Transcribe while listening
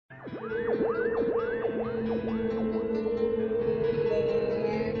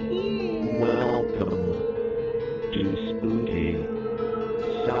Welcome to Spooky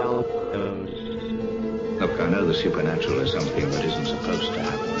South Coast. Look, I know the supernatural is something that isn't supposed to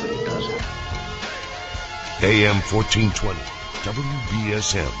happen, but it does happen. AM 1420,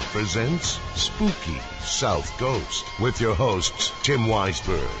 WBSM presents Spooky South Coast with your hosts, Tim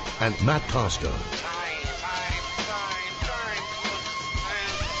Weisberg and Matt Costa.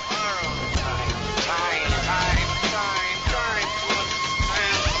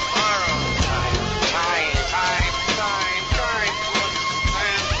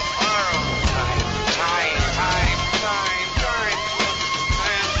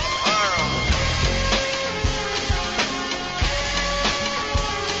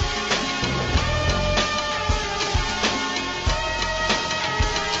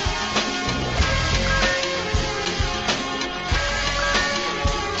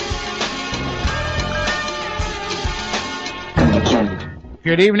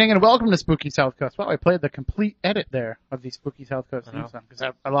 Good evening and welcome to Spooky South Coast. Well, I played the complete edit there of the Spooky South Coast theme song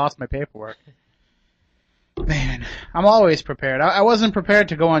because I lost my paperwork. Man, I'm always prepared. I wasn't prepared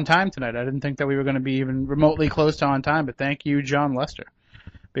to go on time tonight. I didn't think that we were going to be even remotely close to on time, but thank you, John Lester,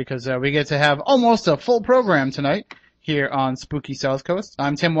 because we get to have almost a full program tonight here on Spooky South Coast.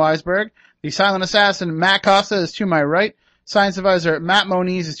 I'm Tim Weisberg. The silent assassin, Matt Costa, is to my right. Science advisor, Matt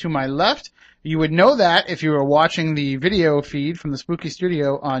Moniz, is to my left. You would know that if you were watching the video feed from the Spooky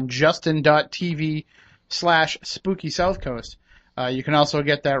Studio on justin.tv/Spooky South Coast. You can also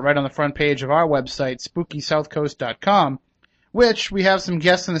get that right on the front page of our website, SpookySouthCoast.com, which we have some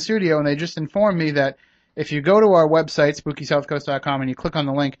guests in the studio, and they just informed me that if you go to our website, SpookySouthCoast.com, and you click on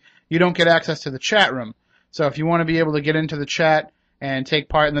the link, you don't get access to the chat room. So if you want to be able to get into the chat and take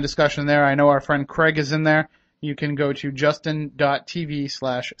part in the discussion there, I know our friend Craig is in there. You can go to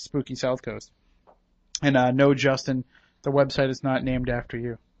justin.tv/Spooky South Coast. And no, Justin, the website is not named after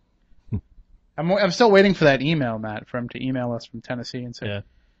you. I'm still waiting for that email, Matt, for him to email us from Tennessee and say, you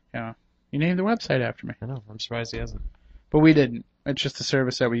know, you named the website after me. I know. I'm surprised he hasn't. But we didn't. It's just a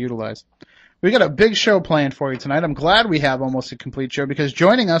service that we utilize. We got a big show planned for you tonight. I'm glad we have almost a complete show because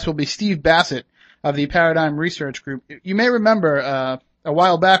joining us will be Steve Bassett of the Paradigm Research Group. You may remember a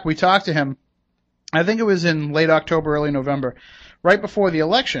while back we talked to him. I think it was in late October, early November, right before the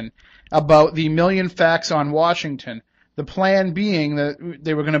election, about the million facts on Washington. The plan being that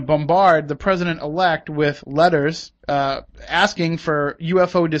they were going to bombard the president-elect with letters asking for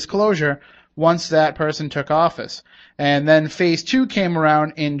UFO disclosure once that person took office. And then phase 2 came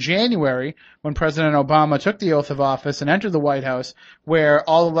around in January when President Obama took the oath of office and entered the White House, where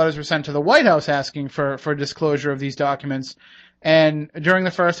all the letters were sent to the White House asking for disclosure of these documents. And during the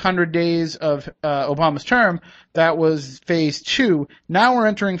first 100 days of Obama's term, that was phase 2. Now we're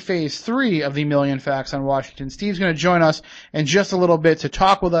entering phase 3 of the million facts on Washington. Steve's going to join us in just a little bit to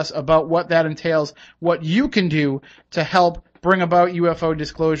talk with us about what that entails, what you can do to help bring about UFO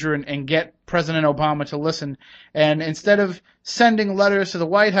disclosure and get President Obama to listen. And instead of sending letters to the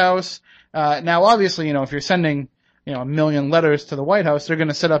White House, now obviously, if you're sending a million letters to the White House, they're going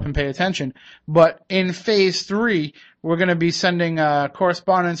to sit up and pay attention. But in phase 3, we're going to be sending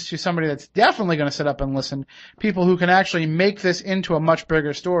correspondence to somebody that's definitely going to sit up and listen, people who can actually make this into a much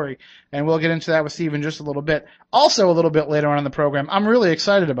bigger story. And we'll get into that with Steve in just a little bit. Also, a little bit later on in the program, I'm really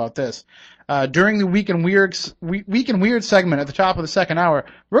excited about this. During the Week in Weird segment at the top of the second hour,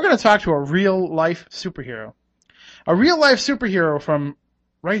 we're going to talk to a real-life superhero. A real-life superhero from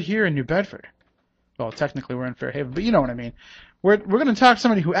right here in New Bedford. Well, technically we're in Fairhaven, but you know what I mean. We're going to talk to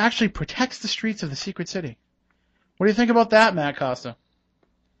somebody who actually protects the streets of the secret city. What do you think about that, Matt Costa?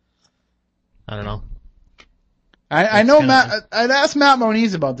 I don't know. I know Matt. I'd asked Matt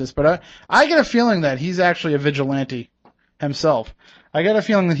Moniz about this, but I get a feeling that he's actually a vigilante himself. I get a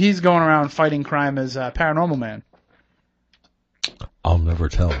feeling that he's going around fighting crime as a paranormal man. I'll never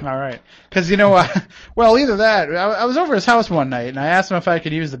tell. All right. Because, well, either that. I was over his house one night, and I asked him if I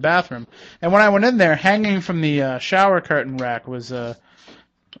could use the bathroom. And when I went in there, hanging from the shower curtain rack was some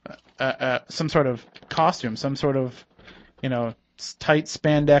sort of costume, some sort of, tight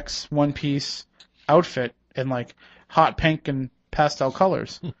spandex one-piece outfit in, hot pink and pastel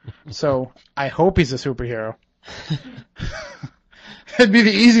colors. So I hope he's a superhero. It'd be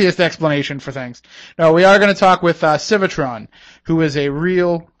the easiest explanation for things. No, we are going to talk with Civitron, who is a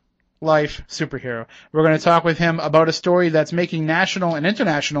real-life superhero. We're going to talk with him about a story that's making national and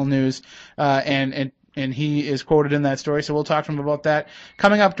international news, and he is quoted in that story, so we'll talk to him about that.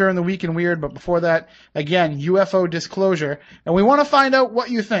 Coming up during the Week in Weird, but before that, again, UFO disclosure, and we want to find out what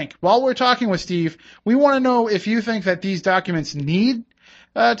you think. While we're talking with Steve, we want to know if you think that these documents need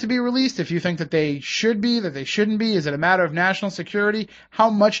to be released, if you think that they should be, that they shouldn't be. Is it a matter of national security? How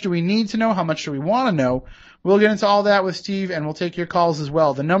much do we need to know? How much do we want to know? We'll get into all that with Steve, and we'll take your calls as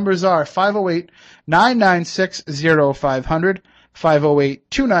well. The numbers are 508-996-0500,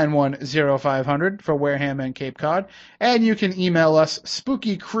 508-291-0500 for Wareham and Cape Cod. And you can email us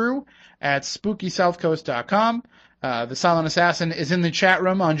spookycrew@spookysouthcoast.com. The Silent Assassin is in the chat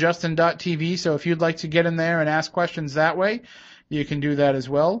room on justin.tv, so if you'd like to get in there and ask questions that way, you can do that as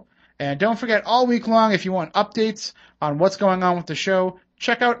well. And don't forget, all week long, if you want updates on what's going on with the show,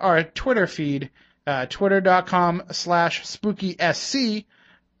 check out our Twitter feed, twitter.com/spookysc.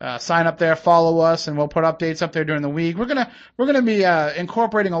 Sign up there, follow us, and we'll put updates up there during the week. We're gonna be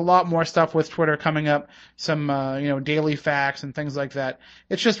incorporating a lot more stuff with Twitter coming up, some daily facts and things like that.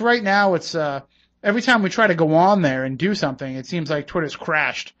 It's just right now, it's every time we try to go on there and do something, it seems like Twitter's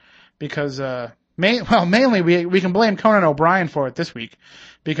crashed because mainly we can blame Conan O'Brien for it this week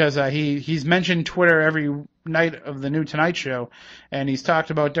because he's mentioned Twitter every night of the new Tonight Show, and he's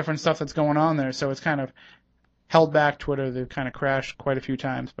talked about different stuff that's going on there, so it's kind of held back Twitter. They've kind of crashed quite a few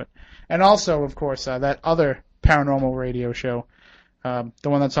times, and also, of course, that other paranormal radio show, the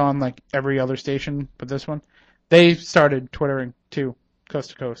one that's on like every other station but this one, they started Twittering too,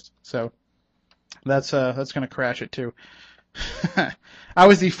 coast to coast, so that's going to crash it too. I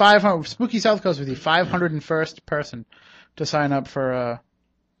was the Spooky South Coast was the 501st person to sign up for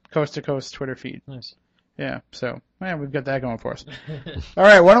coast to coast Twitter feed. Nice. Yeah, so we've got that going for us. All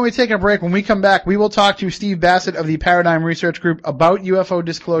right, why don't we take a break? When we come back, we will talk to Steve Bassett of the Paradigm Research Group about UFO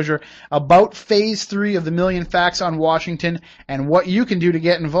disclosure, about Phase 3 of the Million Facts on Washington, and what you can do to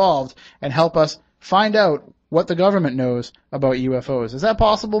get involved and help us find out what the government knows about UFOs. Is that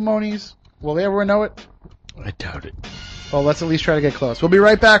possible, Moniz? Will they ever know it? I doubt it. Well, let's at least try to get close. We'll be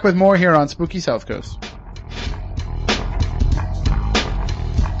right back with more here on Spooky South Coast.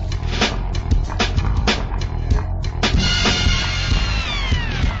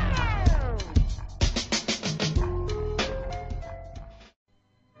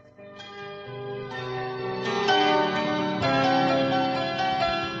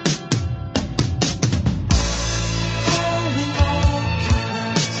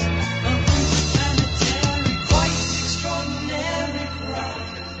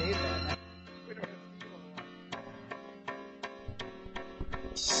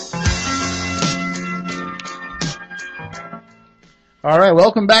 All right,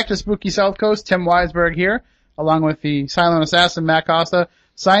 welcome back to Spooky South Coast. Tim Weisberg here, along with the Silent Assassin, Matt Costa,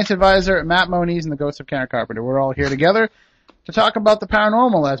 Science Advisor, Matt Moniz, and the Ghost of Kenneth Carpenter. We're all here together to talk about the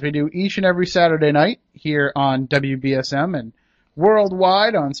paranormal as we do each and every Saturday night here on WBSM and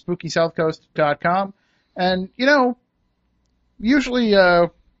worldwide on SpookySouthCoast.com. And, usually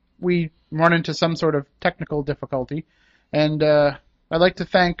we run into some sort of technical difficulty. And I'd like to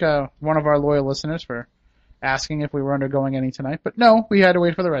thank one of our loyal listeners for asking if we were undergoing any tonight, but no, we had to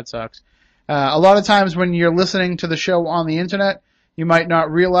wait for the Red Sox. A lot of times when you're listening to the show on the internet, you might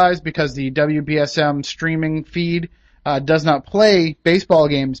not realize because the WBSM streaming feed does not play baseball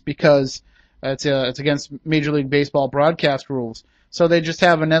games because it's against Major League Baseball broadcast rules. So they just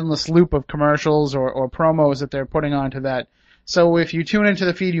have an endless loop of commercials or promos that they're putting onto that. So if you tune into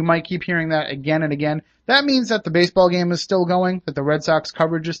the feed, you might keep hearing that again and again. That means that the baseball game is still going, that the Red Sox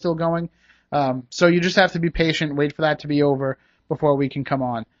coverage is still going. So you just have to be patient, wait for that to be over before we can come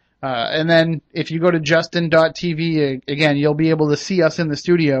on. And then if you go to justin.tv, again, you'll be able to see us in the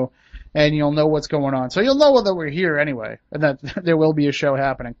studio and you'll know what's going on. So you'll know whether we're here anyway and that there will be a show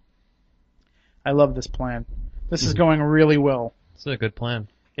happening. I love this plan. This is going really well. It's a good plan.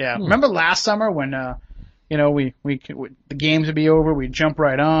 Yeah. Remember last summer when, the games would be over, we'd jump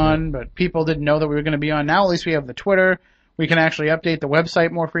right on, but people didn't know that we were going to be on. Now at least we have the Twitter. We can actually update the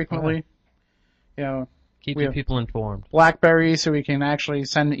website more frequently. Keeping people informed. BlackBerry, so we can actually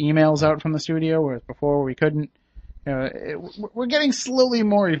send emails out from the studio, whereas before we couldn't. We're getting slowly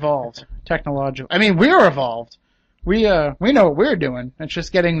more evolved technologically. I mean, we're evolved. We know what we're doing. It's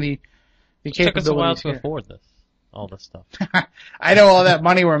just getting the capabilities. It took us a while to here. afford all this stuff. I know all that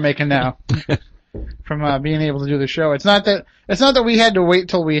money we're making now from being able to do the show. It's not that we had to wait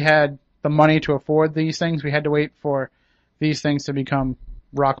till we had the money to afford these things. We had to wait for these things to become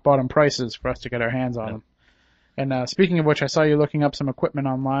rock bottom prices for us to get our hands on them. And speaking of which, I saw you looking up some equipment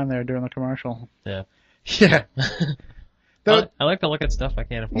online there during the commercial. Yeah. Yeah. I like to look at stuff I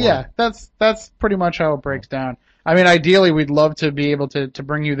can't afford. Yeah, that's pretty much how it breaks down. I mean, ideally, we'd love to be able to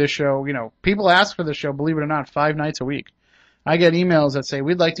bring you this show. People ask for this show, believe it or not, 5 nights a week. I get emails that say,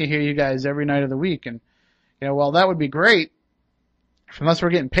 we'd like to hear you guys every night of the week. And, well, that would be great. Unless we're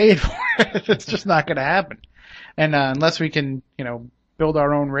getting paid for it, it's just not going to happen. And unless we can, build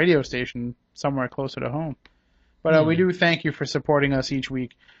our own radio station somewhere closer to home. But we do thank you for supporting us each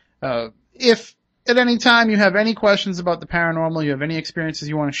week. If at any time you have any questions about the paranormal, you have any experiences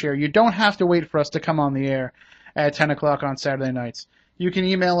you want to share, you don't have to wait for us to come on the air at 10 o'clock on Saturday nights. You can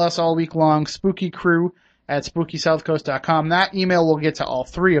email us all week long, spookycrew@spookysouthcoast.com. That email will get to all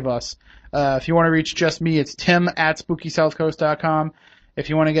three of us. If you want to reach just me, it's tim@spookysouthcoast.com. If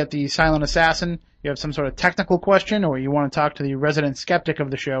you want to get the silent assassin, you have some sort of technical question, or you want to talk to the resident skeptic of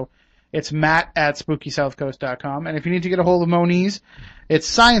the show, it's matt@spookysouthcoast.com. And if you need to get a hold of Moniz, it's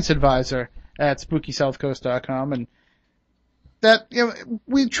scienceadvisor@spookysouthcoast.com. And that,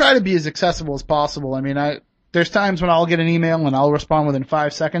 we try to be as accessible as possible. I mean, there's times when I'll get an email and I'll respond within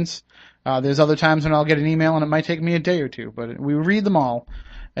 5 seconds. There's other times when I'll get an email and it might take me a day or two, but we read them all,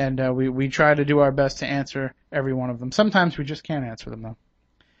 and we try to do our best to answer every one of them. Sometimes we just can't answer them, though,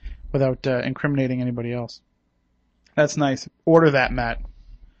 without incriminating anybody else. That's nice. Order that, Matt.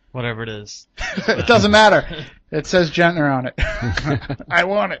 Whatever it is. It doesn't matter. It says Gentner on it. I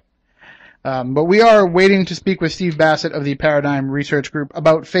want it. But we are waiting to speak with Steve Bassett of the Paradigm Research Group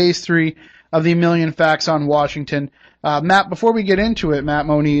about Phase 3 of the Million Facts on Washington. Matt, before we get into it, Matt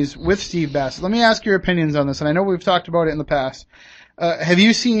Moniz, with Steve Bassett, let me ask your opinions on this, and I know we've talked about it in the past. Have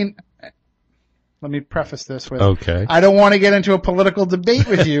you seen... Let me preface this with, okay. I don't want to get into a political debate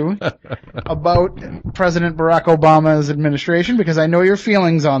with you about President Barack Obama's administration, because I know your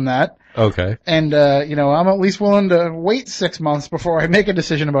feelings on that. Okay. And, I'm at least willing to wait 6 months before I make a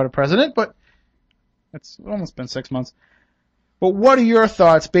decision about a president, but it's almost been 6 months. But what are your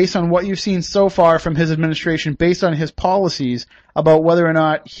thoughts, based on what you've seen so far from his administration, based on his policies, about whether or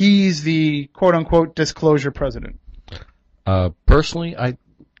not he's the quote-unquote disclosure president? Personally,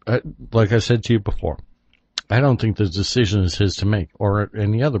 like I said to you before, I don't think the decision is his to make, or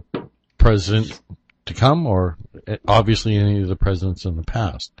any other president to come, or obviously any of the presidents in the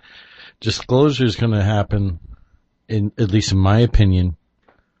past. Disclosure is going to happen, at least in my opinion,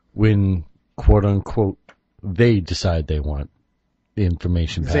 when, quote unquote, they decide they want the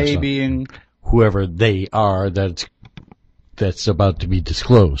information passed on. They being whoever they are that's about to be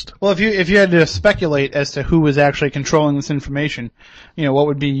disclosed. Well, if you had to speculate as to who was actually controlling this information, what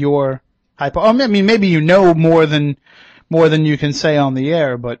would be your maybe you know more than you can say on the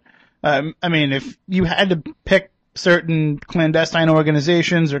air, but if you had to pick certain clandestine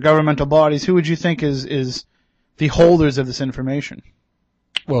organizations or governmental bodies, who would you think is the holders of this information?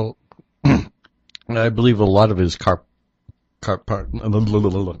 Well, I believe a lot of it is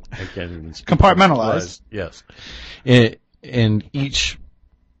compartmentalized. Yes. And each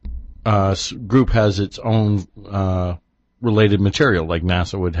group has its own related material. Like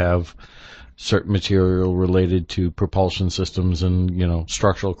NASA would have certain material related to propulsion systems and,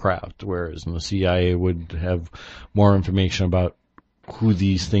 structural craft, whereas the CIA would have more information about who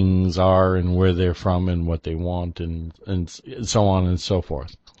these things are and where they're from and what they want and so on and so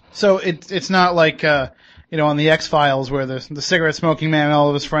forth. So it's not like on the X-Files where the cigarette smoking man and all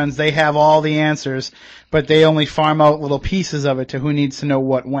of his friends, they have all the answers, but they only farm out little pieces of it to who needs to know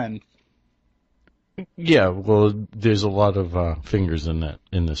what when. Yeah, well, there's a lot of fingers in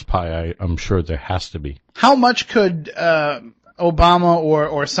this pie. I'm sure there has to be. How much could Obama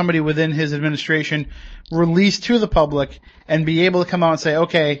or somebody within his administration release to the public and be able to come out and say,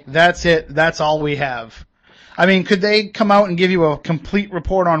 okay, that's it, that's all we have? I mean, could they come out and give you a complete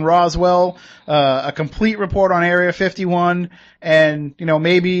report on Roswell, a complete report on Area 51, and,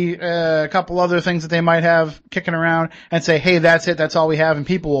 maybe a couple other things that they might have kicking around and say, hey, that's it, that's all we have, and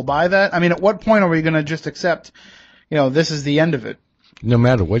people will buy that? I mean, at what point are we going to just accept, this is the end of it? No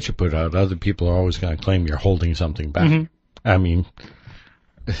matter what you put out, other people are always going to claim you're holding something back. Mm-hmm. I mean,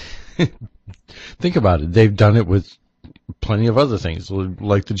 think about it. They've done it with plenty of other things,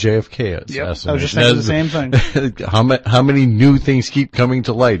 like the JFK assassination. Yep, I was just saying the same thing. How many new things keep coming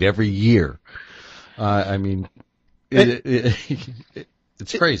to light every year?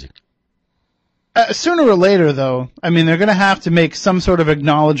 It's crazy. Sooner or later, though, they're going to have to make some sort of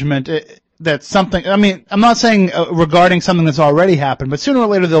acknowledgement that something, I'm not saying regarding something that's already happened, but sooner or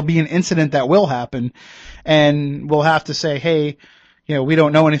later there'll be an incident that will happen, and we'll have to say, hey, we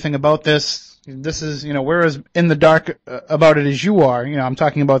don't know anything about this. This is, we're as in the dark about it as you are. I'm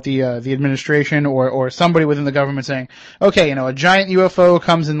talking about the administration or somebody within the government saying, okay, a giant UFO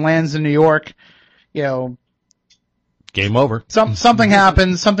comes and lands in New York, game over. Something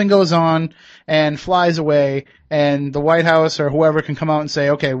happens, something goes on and flies away, and the White House or whoever can come out and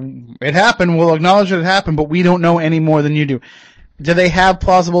say, okay, it happened, we'll acknowledge that it happened, but we don't know any more than you do. Do they have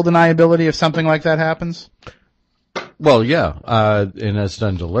plausible deniability if something like that happens? Well, yeah, and that's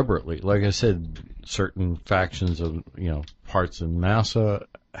done deliberately. Like I said, certain factions of, parts in NASA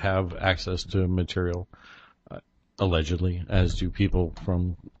have access to material, allegedly, as do people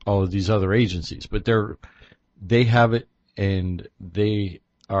from all of these other agencies. But they have it, and they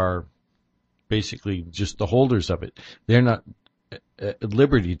are basically just the holders of it. They're not at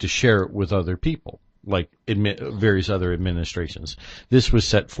liberty to share it with other people, like various other administrations. This was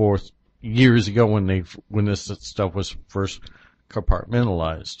set forth years ago when this stuff was first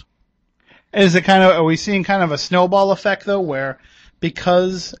compartmentalized. Is it are we seeing kind of a snowball effect though, where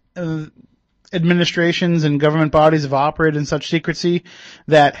because administrations and government bodies have operated in such secrecy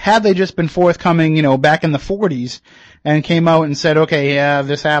that had they just been forthcoming, back in the 40s and came out and said, okay, yeah,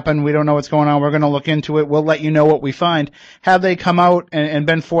 this happened, we don't know what's going on, we're going to look into it, we'll let you know what we find. Had they come out and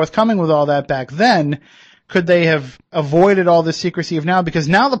been forthcoming with all that back then, could they have avoided all this secrecy of now? Because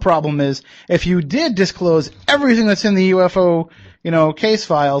now the problem is, if you did disclose everything that's in the UFO, case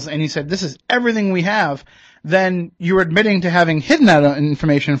files, and you said, this is everything we have, then you're admitting to having hidden that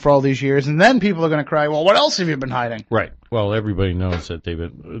information for all these years, and then people are going to cry, well, what else have you been hiding? Right. Well, everybody knows that they've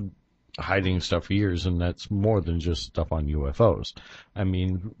been hiding stuff for years, and that's more than just stuff on UFOs. I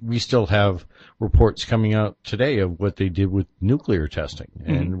mean, we still have reports coming out today of what they did with nuclear testing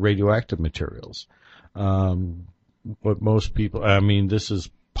and radioactive materials. What most people, this is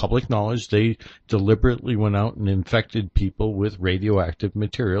public knowledge. They deliberately went out and infected people with radioactive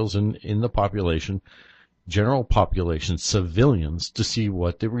materials in the population, general population, civilians, to see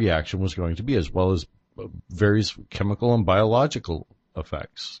what the reaction was going to be, as well as various chemical and biological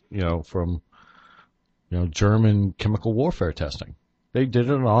effects, from, German chemical warfare testing. They did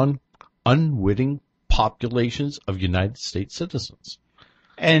it on unwitting populations of United States citizens.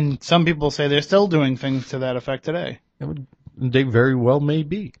 And some people say they're still doing things to that effect today. They very well may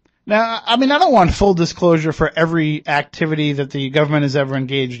be. Now, I don't want full disclosure for every activity that the government has ever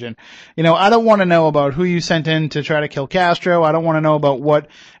engaged in. I don't want to know about who you sent in to try to kill Castro. I don't want to know about what,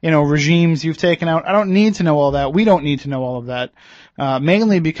 regimes you've taken out. I don't need to know all that. We don't need to know all of that.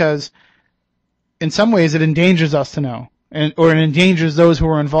 Mainly because in some ways it endangers us to know. Or it endangers those who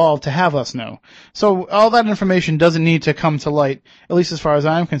are involved to have us know. So all that information doesn't need to come to light, at least as far as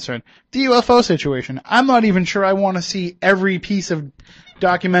I'm concerned. The UFO situation, I'm not even sure I want to see every piece of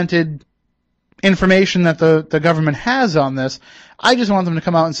documented information that the government has on this. I just want them to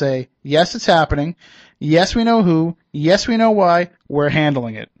come out and say, yes, it's happening. Yes, we know who. Yes, we know why. We're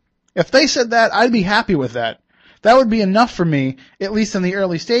handling it. If they said that, I'd be happy with that. That would be enough for me, at least in the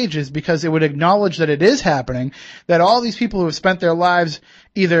early stages, because it would acknowledge that it is happening, that all these people who have spent their lives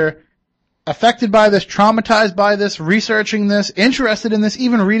either affected by this, traumatized by this, researching this, interested in this,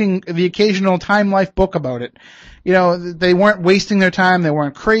 even reading the occasional Time Life book about it. They weren't wasting their time, they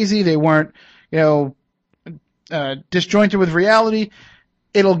weren't crazy, they weren't, disjointed with reality.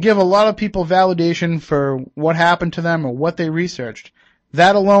 It'll give a lot of people validation for what happened to them or what they researched.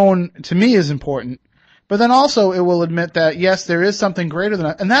 That alone, to me, is important. But then also it will admit that, yes, there is something greater than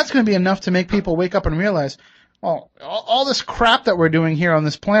us. And that's going to be enough to make people wake up and realize, all this crap that we're doing here on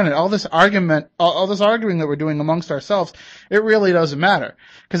this planet, all this arguing that we're doing amongst ourselves, it really doesn't matter.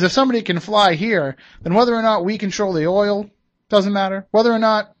 Because if somebody can fly here, then whether or not we control the oil doesn't matter. Whether or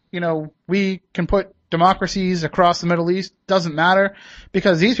not, we can put democracies across the Middle East doesn't matter.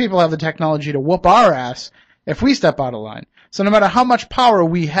 Because these people have the technology to whoop our ass if we step out of line. So no matter how much power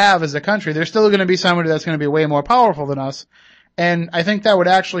we have as a country, there's still going to be somebody that's going to be way more powerful than us. And I think that would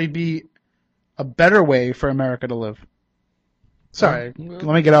actually be a better way for America to live. Sorry, let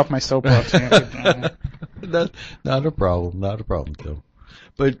me get off my soapbox. Not a problem, Joe.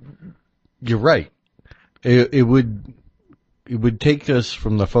 But you're right. It would take us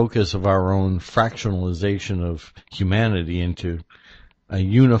from the focus of our own fractionalization of humanity into a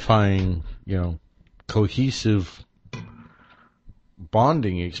unifying, cohesive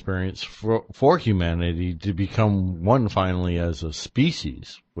bonding experience for humanity to become one finally as a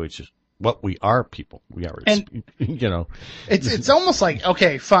species, which is what we are, people. We are, and, it's almost like,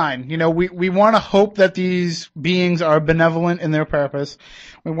 okay, fine. We want to hope that these beings are benevolent in their purpose.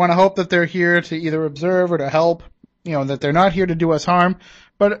 We want to hope that they're here to either observe or to help, that they're not here to do us harm.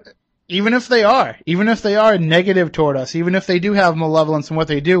 But even if they are negative toward us, even if they do have malevolence in what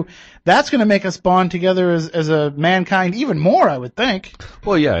they do, that's going to make us bond together as a mankind even more, I would think.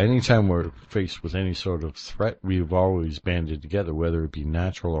 Well, yeah, anytime we're faced with any sort of threat, we've always banded together, whether it be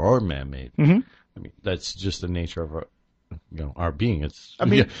natural or man-made. Mm-hmm. I mean, that's just the nature of our being.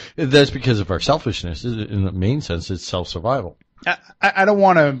 That's because of our selfishness. In the main sense, it's self-survival. I don't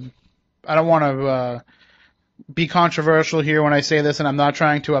want to be controversial here when I say this, and I'm not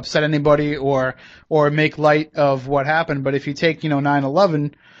trying to upset anybody or make light of what happened. But if you take,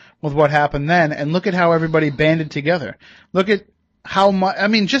 9/11, with what happened then, and look at how everybody banded together. Look at how much,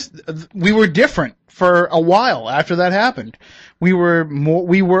 we were different for a while after that happened. We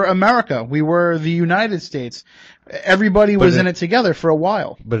were America. We were the United States. Everybody was in it together for a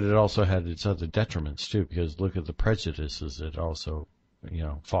while. But it also had its other detriments too, because look at the prejudices it also,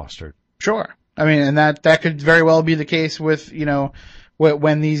 fostered. Sure. And that could very well be the case with,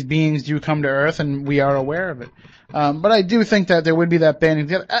 when these beings do come to Earth and we are aware of it. But I do think that there would be that banding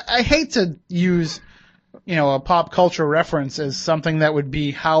together. I hate to use, a pop culture reference as something that would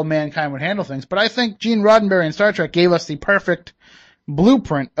be how mankind would handle things, but I think Gene Roddenberry in Star Trek gave us the perfect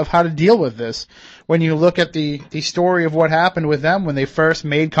blueprint of how to deal with this. When you look at the story of what happened with them when they first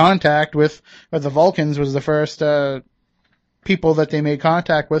made contact with the Vulcans was the first, people that they made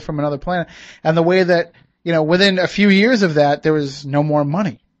contact with from another planet, and the way that, within a few years of that, there was no more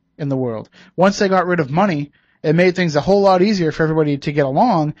money in the world. Once they got rid of money, it made things a whole lot easier for everybody to get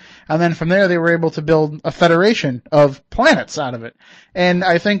along, and then from there they were able to build a federation of planets out of it. And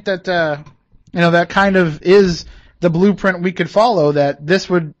I think that, that kind of is the blueprint we could follow, that this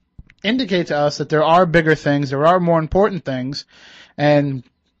would indicate to us that there are bigger things, there are more important things, and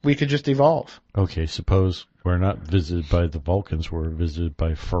we could just evolve. Okay, suppose we're not visited by the Vulcans, we're visited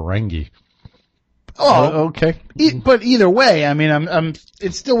by Ferengi. Oh, okay. But either way,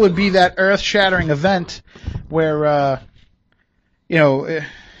 it still would be that earth-shattering event where, the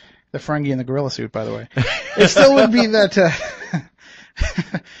Ferengi in the gorilla suit, by the way. It still would be that,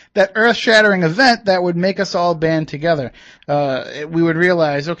 that earth-shattering event that would make us all band together. We would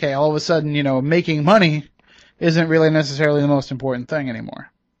realize, okay, all of a sudden, making money isn't really necessarily the most important thing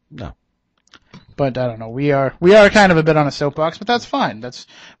anymore. No. But I don't know. We are kind of a bit on a soapbox, but that's fine. That's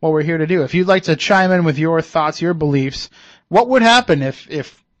what we're here to do. If you'd like to chime in with your thoughts, your beliefs, what would happen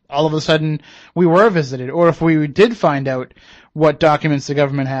if all of a sudden we were visited, or if we did find out what documents the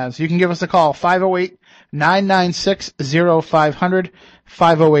government has? You can give us a call, 508-996-0500,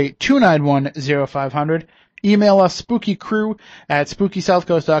 508-291-0500. Email us,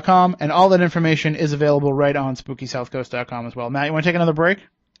 spookycrew@spookysouthcoast.com, and all that information is available right on spookysouthcoast.com as well. Matt, you want to take another break?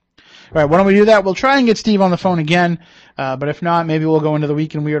 All right, why don't we do that? We'll try and get Steve on the phone again, but if not, maybe we'll go into the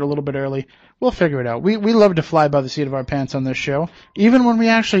Weekend Weird a little bit early. We'll figure it out. We love to fly by the seat of our pants on this show. Even when we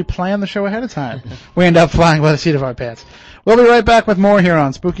actually plan the show ahead of time, we end up flying by the seat of our pants. We'll be right back with more here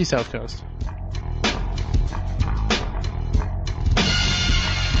on Spooky South Coast.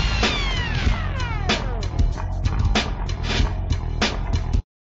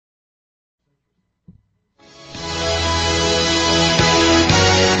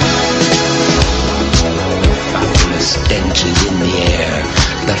 Stenches in the air,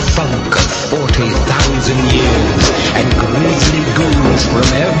 the funk of 40,000 years, and grisly ghouls from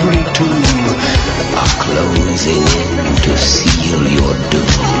every tomb are closing in to seal your doom.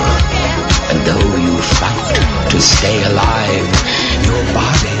 And though you fight to stay alive, your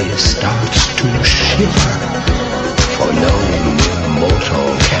body starts to shiver, for no mortal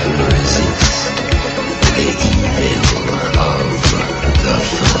can resist the evil of the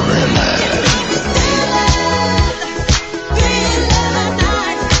thriller.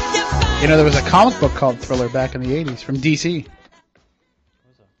 There was a comic book called Thriller back in the 80s from DC.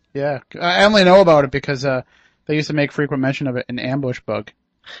 Yeah, I only know about it because they used to make frequent mention of it in Ambush Bug.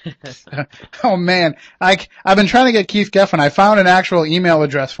 Oh man, I've been trying to get Keith Geffen. I found an actual email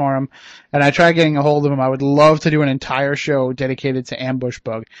address for him, and I tried getting a hold of him. I would love to do an entire show dedicated to Ambush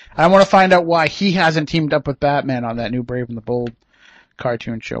Bug. I want to find out why he hasn't teamed up with Batman on that new Brave and the Bold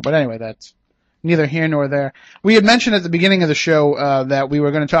cartoon show. But anyway, that's neither here nor there. We had mentioned at the beginning of the show that we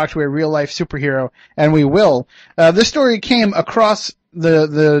were going to talk to a real-life superhero, and we will. This story came across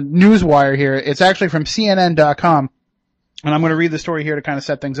the newswire here. It's actually from CNN.com, and I'm going to read the story here to kind of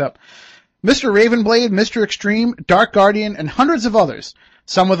set things up. Mr. Ravenblade, Mr. Extreme, Dark Guardian, and hundreds of others,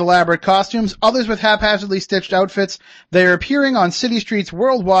 some with elaborate costumes, others with haphazardly stitched outfits, they are appearing on city streets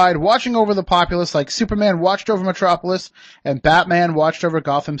worldwide, watching over the populace like Superman watched over Metropolis and Batman watched over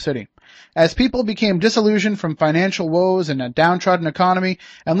Gotham City. As people became disillusioned from financial woes and a downtrodden economy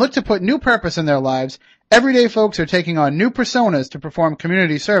and looked to put new purpose in their lives, everyday folks are taking on new personas to perform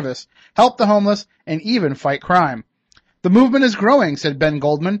community service, help the homeless, and even fight crime. The movement is growing, said Ben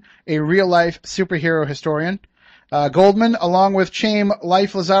Goldman, a real-life superhero historian. Goldman, along with Chaim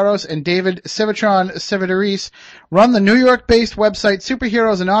Life Lazaros and David Civitron-Civitaris, run the New York-based website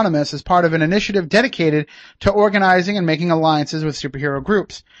Superheroes Anonymous as part of an initiative dedicated to organizing and making alliances with superhero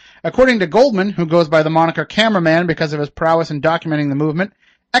groups. According to Goldman, who goes by the moniker Cameraman because of his prowess in documenting the movement,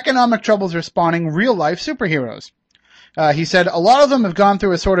 economic troubles are spawning real-life superheroes. He said, a lot of them have gone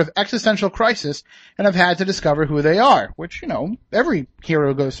through a sort of existential crisis and have had to discover who they are, which, every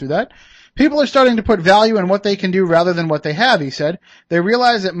hero goes through that. People are starting to put value in what they can do rather than what they have, he said. They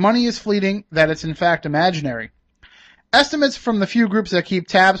realize that money is fleeting, that it's in fact imaginary. Estimates from the few groups that keep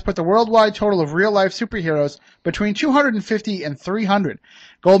tabs put the worldwide total of real-life superheroes between 250 and 300.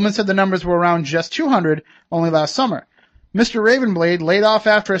 Goldman said the numbers were around just 200 only last summer. Mr. Ravenblade, laid off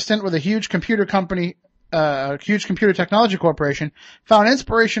after a stint with a huge computer technology corporation, found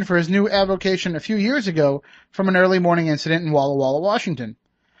inspiration for his new avocation a few years ago from an early morning incident in Walla Walla, Washington.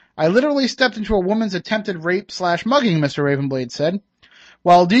 I literally stepped into a woman's attempted rape/mugging, Mr. Ravenblade said.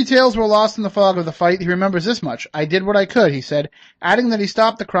 While details were lost in the fog of the fight, he remembers this much. I did what I could, he said, adding that he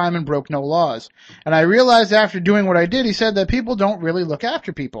stopped the crime and broke no laws. And I realized after doing what I did, he said, that people don't really look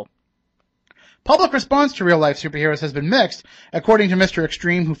after people. Public response to real-life superheroes has been mixed, according to Mr.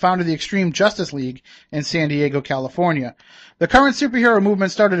 Extreme, who founded the Extreme Justice League in San Diego, California. The current superhero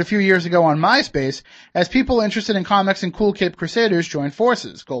movement started a few years ago on MySpace as people interested in comics and Cool Cape Crusaders joined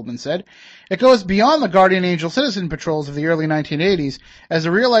forces, Goldman said. It goes beyond the Guardian Angel Citizen patrols of the early 1980s, as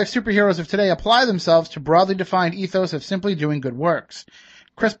the real-life superheroes of today apply themselves to broadly defined ethos of simply doing good works.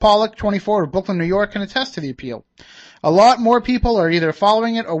 Chris Pollock, 24, of Brooklyn, New York, can attest to the appeal. A lot more people are either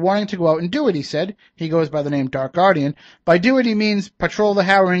following it or wanting to go out and do it, he said. He goes by the name Dark Guardian. By do it, he means patrol the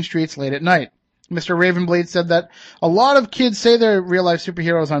harrowing streets late at night. Mr. Ravenblade said that a lot of kids say they're real-life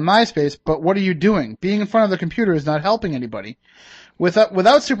superheroes on MySpace, but what are you doing? Being in front of the computer is not helping anybody. Without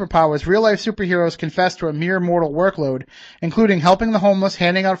superpowers, real-life superheroes confess to a mere mortal workload, including helping the homeless,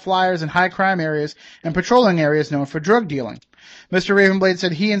 handing out flyers in high-crime areas, and patrolling areas known for drug dealing. Mr. Ravenblade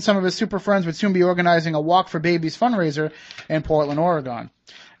said he and some of his super friends would soon be organizing a Walk for Babies fundraiser in Portland, Oregon.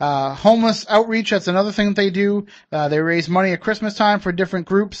 Homeless outreach, that's another thing that they do. They raise money at Christmas time for different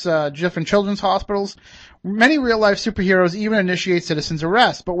groups, different children's hospitals. Many real-life superheroes even initiate citizens'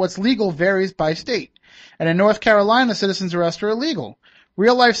 arrests, but what's legal varies by state. And in North Carolina, citizens' arrests are illegal.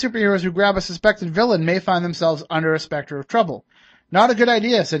 Real-life superheroes who grab a suspected villain may find themselves under a specter of trouble. Not a good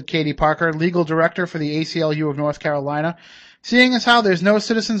idea, said Katie Parker, legal director for the ACLU of North Carolina. Seeing as how there's no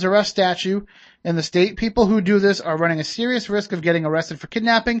citizens arrest statute in the state, people who do this are running a serious risk of getting arrested for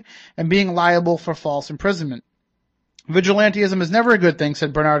kidnapping and being liable for false imprisonment. Vigilantism is never a good thing,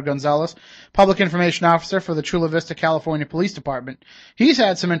 said Bernard Gonzalez, public information officer for the Chula Vista, California Police Department. He's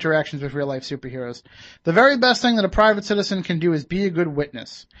had some interactions with real-life superheroes. The very best thing that a private citizen can do is be a good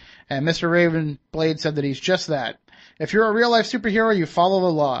witness. And Mr. Ravenblade said that he's just that. If you're a real-life superhero, you follow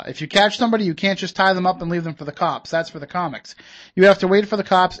the law. If you catch somebody, you can't just tie them up and leave them for the cops. That's for the comics. You have to wait for the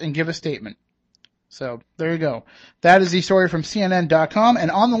cops and give a statement. So, there you go. That is the story from CNN.com.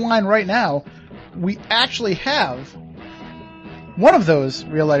 And on the line right now, we actually have one of those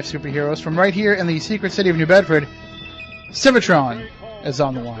real-life superheroes from right here in the secret city of New Bedford. Civitron is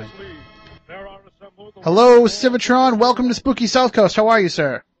on the line. Hello, Civitron. Welcome to Spooky South Coast. How are you,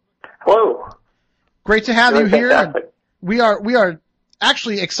 sir? Hello. Great to have you here. Fantastic. We are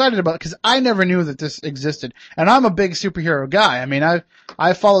actually excited about it because I never knew that this existed. And I'm a big superhero guy. I mean,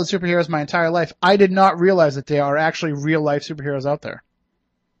 I've followed superheroes my entire life. I did not realize that there are actually real-life superheroes out there.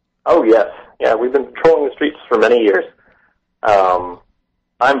 Oh, yes. Yeah, we've been patrolling the streets for many years. I'm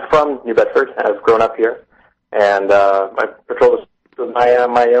from New Bedford. I've grown up here. And I patrol the streets with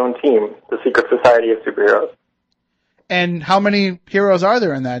my own team, the Secret Society of Superheroes. And how many heroes are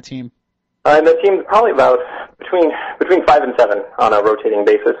there in that team? And the team's probably about between 5 and 7 on a rotating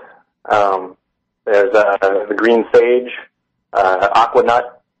basis. There's the Green Sage,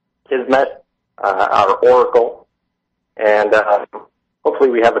 Aquanut, Kismet, our Oracle, and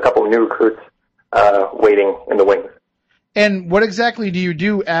hopefully we have a couple of new recruits waiting in the wings. And what exactly do you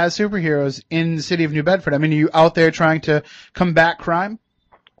do as superheroes in the city of New Bedford? I mean, are you out there trying to combat crime?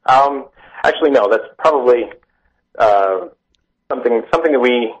 Actually, no. That's probably something that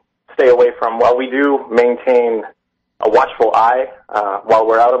we stay away from. While we do maintain a watchful eye while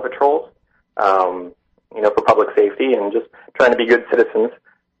we're out on patrols, for public safety and just trying to be good citizens,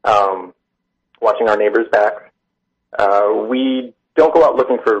 watching our neighbors' backs. We don't go out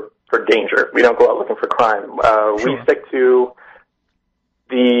looking for danger. We don't go out looking for crime. Sure. We stick to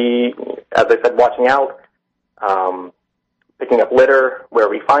as I said, watching out, picking up litter where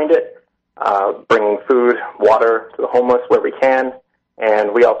we find it, bringing food, water to the homeless where we can,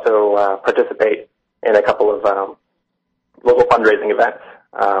 and we also participate in a couple of local fundraising events.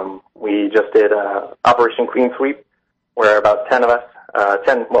 We just did Operation Clean Sweep, where about 10 of us,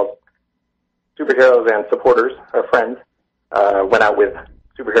 superheroes and supporters, our friends, went out with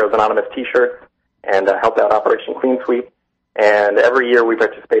Superheroes Anonymous T-shirts and helped out Operation Clean Sweep. And every year we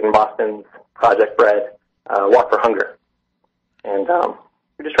participate in Boston's Project Bread Walk for Hunger, and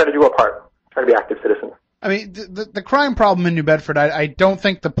we just try to do our part, try to be active citizens. I mean, the crime problem in New Bedford, I don't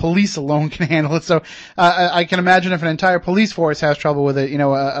think the police alone can handle it. So I can imagine if an entire police force has trouble with it,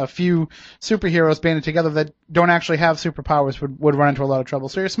 a few superheroes banded together that don't actually have superpowers would run into a lot of trouble.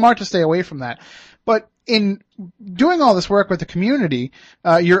 So you're smart to stay away from that. But in doing all this work with the community,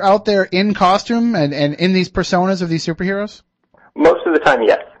 you're out there in costume and in these personas of these superheroes? Most of the time,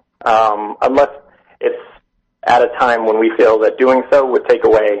 yes. Unless it's at a time when we feel that doing so would take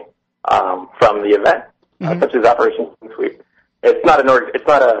away from the event. Such as Operation Sweep. It's not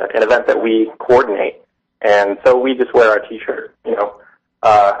an event that we coordinate, and so we just wear our T-shirt,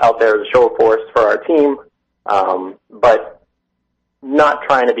 out there as a show of force for our team, but not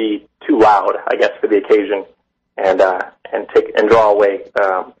trying to be too loud, I guess, for the occasion, and draw away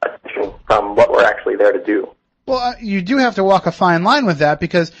attention from what we're actually there to do. Well, you do have to walk a fine line with that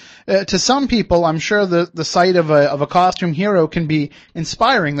because to some people, I'm sure the sight of a costume hero can be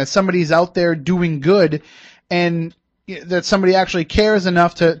inspiring, that somebody's out there doing good and that somebody actually cares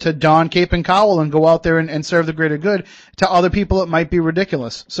enough to don cape and cowl and go out there and serve the greater good. To other people, it might be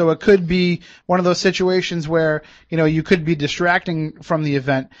ridiculous. So it could be one of those situations where, you could be distracting from the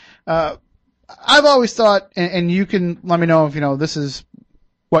event. I've always thought, and you can let me know if, this is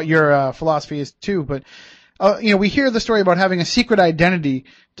what your philosophy is too, but we hear the story about having a secret identity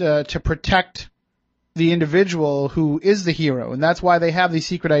to protect the individual who is the hero, and that's why they have these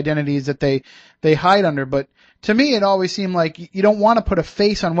secret identities that they hide under. But to me, it always seemed like you don't want to put a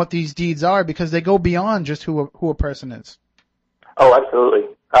face on what these deeds are because they go beyond just who a person is. Oh, absolutely.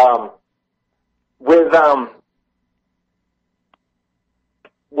 Whereas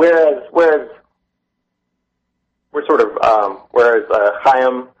we're sort of whereas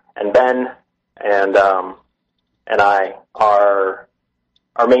Chaim and Ben and I are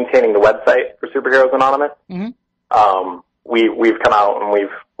maintaining the website for Superheroes Anonymous. Mm-hmm. We've come out and we've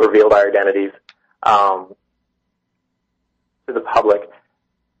revealed our identities to the public.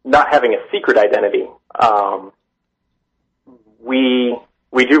 Not having a secret identity, we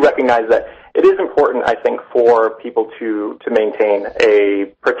do recognize that it is important, I think, for people to maintain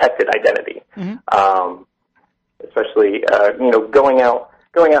a protected identity. Mm-hmm. Especially going out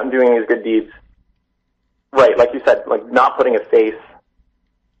and doing these good deeds. Right, like you said, like not putting a face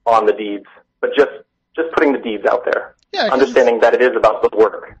on the deeds, but just putting the deeds out there. Yeah, understanding that it is about the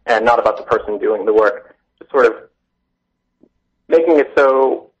work and not about the person doing the work. Just sort of making it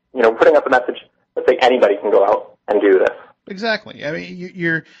so, putting up a message that say anybody can go out and do this. Exactly. I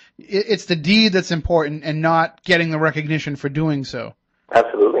mean, it's the deed that's important and not getting the recognition for doing so.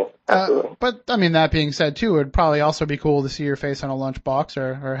 Absolutely. Absolutely. But, I mean, that being said, too, it would probably also be cool to see your face on a lunchbox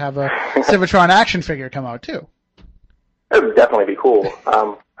or have a Civitron action figure come out, too. It would definitely be cool.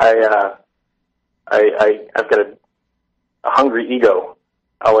 I've got a hungry ego,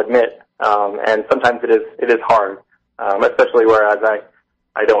 I'll admit, and sometimes it is hard, especially whereas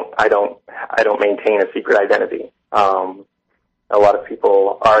I don't maintain a secret identity. A lot of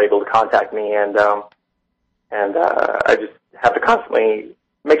people are able to contact me, and I just have to constantly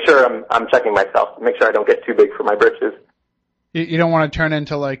make sure I'm checking myself, make sure I don't get too big for my britches. You don't want to turn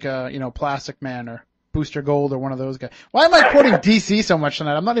into like Plastic Man or Booster Gold or one of those guys. Why am I quoting DC so much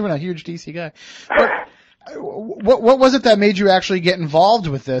tonight? I'm not even a huge DC guy. But what was it that made you actually get involved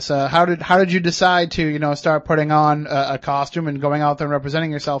with this? How did you decide to start putting on a costume and going out there and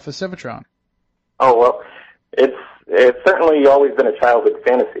representing yourself as Civitron? Oh well, it's certainly always been a childhood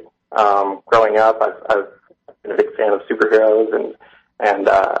fantasy. Growing up, I've been a big fan of superheroes and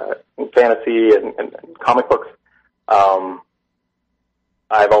fantasy and comic books. I've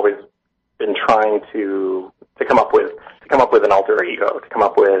always been trying to come up with an alter ego, to come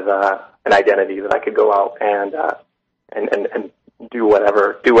up with an identity that I could go out and do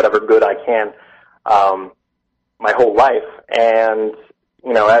whatever good I can my whole life. And as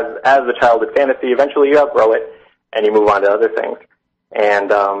a childhood fantasy, eventually you outgrow it and you move on to other things. And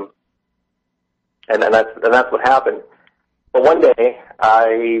that's what happened. But one day,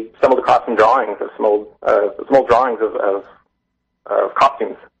 I stumbled across some drawings of some old drawings of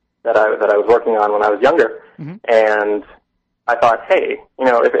costumes that I was working on when I was younger, mm-hmm. and I thought, hey,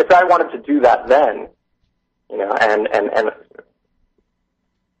 if I wanted to do that then, and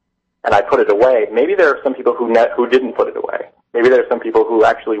I put it away, maybe there are some people who didn't put it away. Maybe there are some people who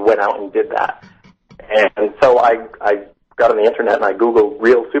actually went out and did that. And so I got on the internet and I Googled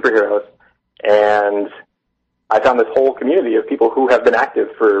real superheroes, and I found this whole community of people who have been active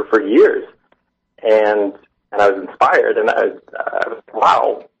for years, and I was inspired, and I was,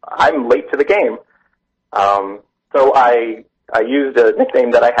 wow, I'm late to the game. So I used a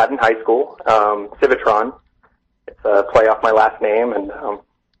nickname that I had in high school, Civitron. It's a play off my last name, and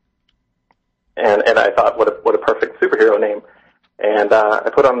I thought, what a perfect superhero name. And I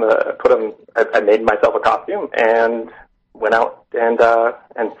I made myself a costume and went out and found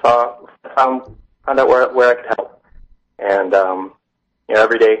out where I could help. And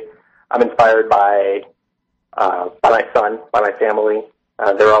every day I'm inspired by my son, by my family.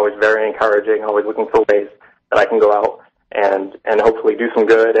 They're always very encouraging, always looking for ways that I can go out and hopefully do some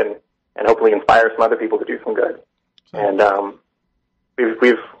good and hopefully inspire some other people to do some good. And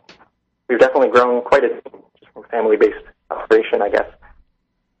we've definitely grown quite a just from a family-based operation, I guess.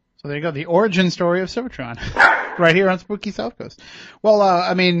 So there you go, the origin story of Civitron, right here on Spooky South Coast.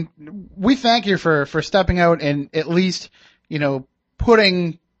 Well, we thank you for stepping out and at least,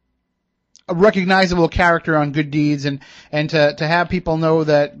 putting a recognizable character on good deeds and to have people know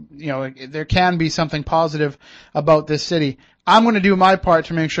that, there can be something positive about this city. I'm going to do my part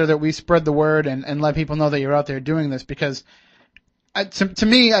to make sure that we spread the word and let people know that you're out there doing this, because to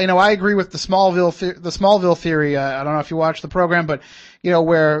me, I agree with the Smallville theory. I don't know if you watched the program, but,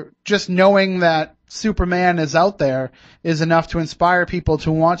 where just knowing that Superman is out there is enough to inspire people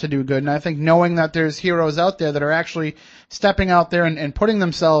to want to do good. And I think knowing that there's heroes out there that are actually stepping out there and putting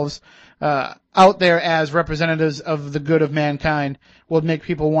themselves out there as representatives of the good of mankind will make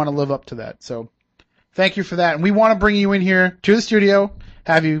people want to live up to that. So thank you for that. And we want to bring you in here to the studio,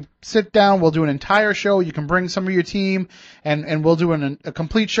 have you sit down. We'll do an entire show. You can bring some of your team and we'll do a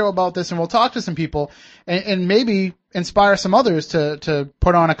complete show about this, and we'll talk to some people and maybe inspire some others to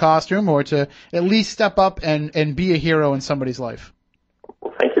put on a costume or to at least step up and be a hero in somebody's life.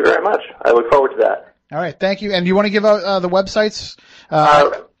 Well, thank you very much. I look forward to that. All right. Thank you. And do you want to give out the websites?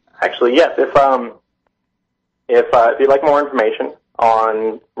 Actually, yes. If you'd like more information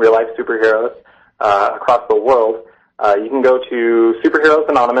on real-life superheroes across the world, you can go to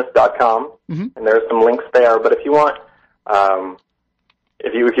superheroesanonymous.com, and there's some links there. But if you want,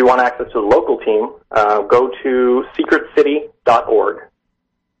 if you want access to the local team, go to secretcity.org.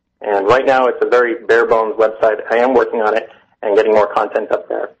 And right now, it's a very bare bones website. I am working on it and getting more content up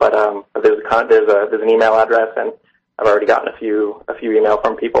there. But there's an email address, and I've already gotten a few emails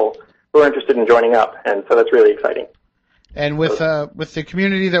from people who are interested in joining up, and so that's really exciting. And with the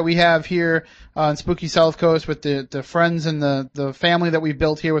community that we have here on Spooky South Coast, with the friends and the family that we've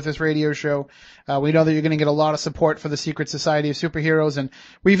built here with this radio show, we know that you're going to get a lot of support for the Secret Society of Superheroes, and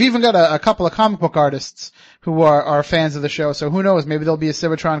we've even got a couple of comic book artists who are fans of the show. So who knows? Maybe there'll be a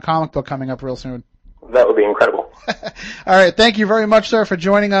Civitron comic book coming up real soon. That would be incredible. All right, thank you very much, sir, for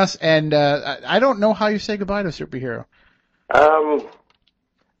joining us. And I don't know how you say goodbye to a superhero.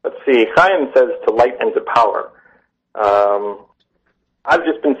 Let's see. Chaim says to light and to power. I've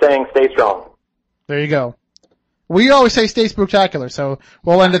just been saying stay strong. There you go. We always say stay spooktacular, so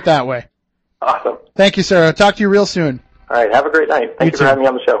we'll end it that way. Awesome. Thank you, sir. I'll talk to you real soon. All right. Have a great night. Thank you for having me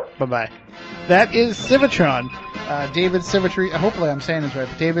on the show. Bye-bye. That is Civitron. David Civitri. Hopefully I'm saying this right.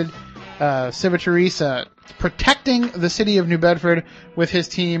 But David Civitri, protecting the city of New Bedford with his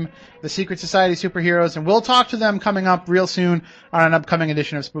team, the Secret Society Superheroes, and we'll talk to them coming up real soon on an upcoming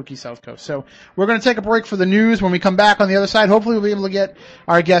edition of Spooky South Coast. So we're going to take a break for the news. When we come back on the other side, hopefully we'll be able to get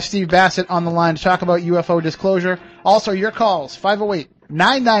our guest Steve Bassett on the line to talk about UFO disclosure. Also, your calls,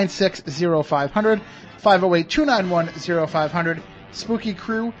 508-996-0500, 508-291-0500, Spooky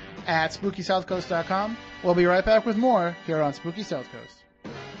Crew at SpookySouthCoast.com. We'll be right back with more here on Spooky South Coast.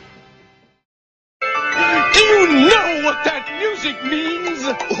 Do you know what that music means?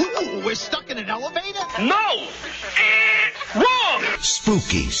 Ooh, we're stuck in an elevator? No! Wrong!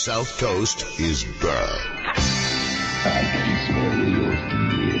 Spooky South Coast is back. I can smell your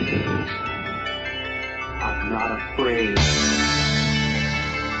fears. I'm not afraid.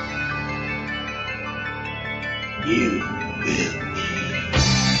 You will be.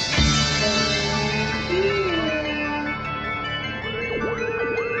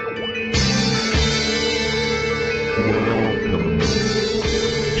 Welcome to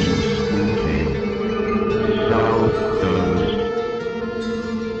Spooky South Coast.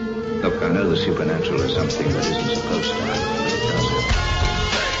 Look, I know the supernatural is something that isn't supposed to happen, but it does.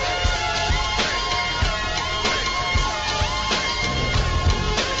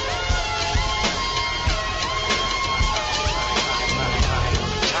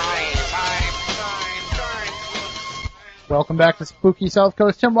 Welcome back to Spooky South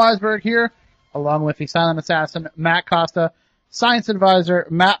Coast. Tim Weisberg here, along with the silent assassin, Matt Costa, science advisor,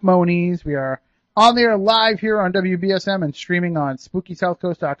 Matt Moniz. We are on the air live here on WBSM and streaming on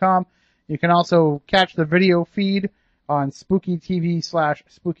SpookySouthCoast.com. You can also catch the video feed on Spooky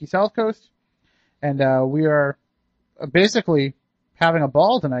TV/Spooky South Coast. And we are basically having a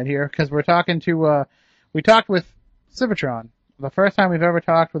ball tonight here because we're talking to, we talked with Civitron, the first time we've ever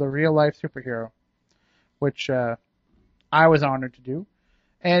talked with a real-life superhero, which I was honored to do.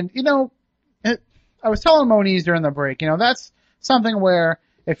 And, I was telling Moniz during the break, that's something where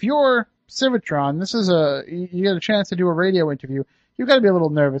if you're Civitron, you get a chance to do a radio interview, you've got to be a little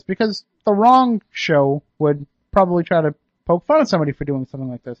nervous because the wrong show would probably try to poke fun at somebody for doing something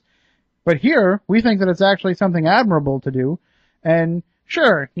like this. But here, we think that it's actually something admirable to do. And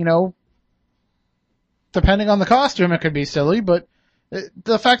sure, depending on the costume, it could be silly, but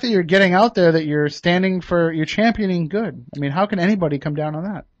the fact that you're getting out there, that you're championing good. I mean, how can anybody come down on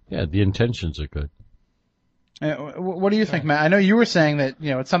that? Yeah, the intentions are good. What do you think, Matt? I know you were saying that,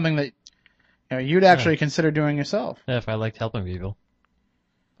 it's something that you'd actually consider doing yourself. Yeah, if I liked helping people.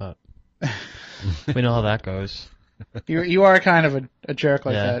 But we know how that goes. You are kind of a jerk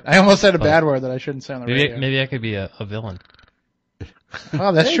like that. I almost said a bad word that I shouldn't say on the radio. Maybe I could be a villain.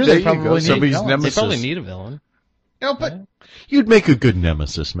 Oh, that's true. They probably need somebody's villains. nemesis. They probably need a villain. But you'd make a good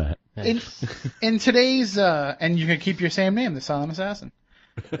nemesis, Matt. In today's and you can keep your same name, the Silent Assassin.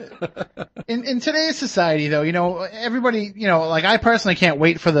 In today's society, though, everybody, like I personally can't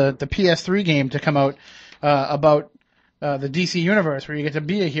wait for the PS3 game to come out about the DC universe where you get to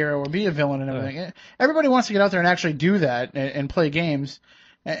be a hero or be a villain and everything. Everybody wants to get out there and actually do that and play games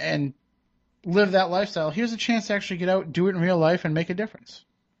and live that lifestyle. Here's a chance to actually get out, do it in real life, and make a difference.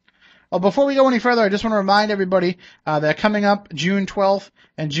 Well, before we go any further, I just want to remind everybody that coming up June 12th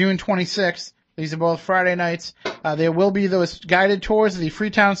and June 26th, these are both Friday nights, there will be those guided tours of the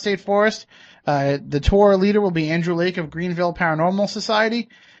Freetown State Forest. The tour leader will be Andrew Lake of Greenville Paranormal Society.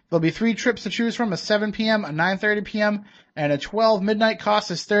 There'll be 3 trips to choose from, a 7 p.m., a 9:30 p.m., and a 12 midnight. Cost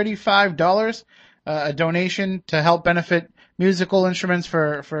is $35. A donation to help benefit musical instruments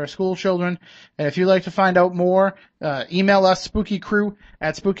for school children. And if you'd like to find out more, email us,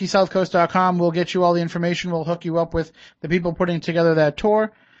 spookycrew@spookysouthcoast.com. We'll get you all the information. We'll hook you up with the people putting together that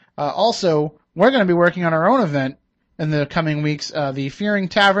tour. Also, we're going to be working on our own event in the coming weeks, the Fearing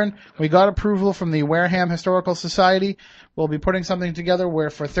Tavern. We got approval from the Wareham Historical Society. We'll be putting something together where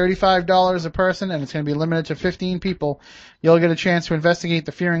for $35 a person, and it's going to be limited to 15 people, you'll get a chance to investigate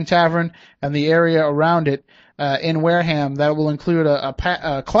the Fearing Tavern and the area around it in Wareham. That will include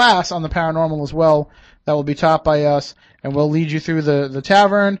a class on the paranormal as well that will be taught by us, and we'll lead you through the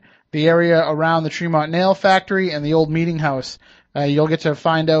tavern, the area around the Tremont Nail Factory, and the old meeting house. You'll get to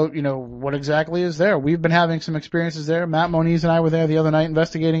find out, what exactly is there. We've been having some experiences there. Matt Moniz and I were there the other night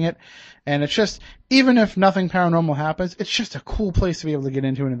investigating it. And it's just, even if nothing paranormal happens, it's just a cool place to be able to get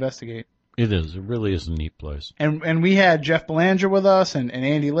into and investigate. It is. It really is a neat place. And we had Jeff Belanger with us and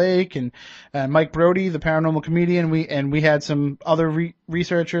Andy Lake and Mike Brody, the paranormal comedian. We had some other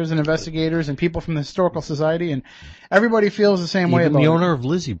researchers and investigators and people from the Historical Society, and everybody feels the same way about it. Even the owner of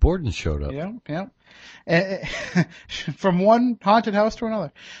Lizzie Borden showed up. Yeah. From one haunted house to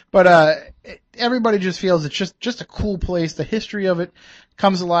another. But everybody just feels it's just a cool place. The history of it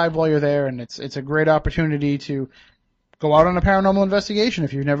comes alive while you're there, and it's a great opportunity to go out on a paranormal investigation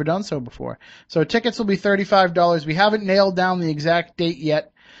if you've never done so before. So tickets will be $35. We haven't nailed down the exact date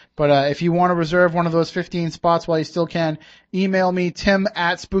yet, but if you want to reserve one of those 15 spots while you still can, email me,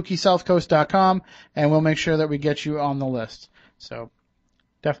 tim@spookysouthcoast.com, and we'll make sure that we get you on the list. So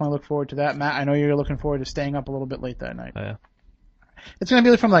definitely look forward to that. Matt, I know you're looking forward to staying up a little bit late that night. Oh, yeah. It's going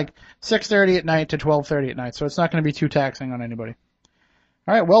to be from like 6:30 at night to 12:30 at night, so it's not going to be too taxing on anybody.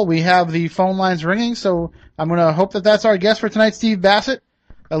 All right, well, we have the phone lines ringing, so I'm going to hope that that's our guest for tonight, Steve Bassett,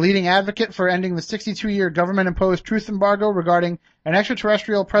 a leading advocate for ending the 62-year government-imposed truth embargo regarding an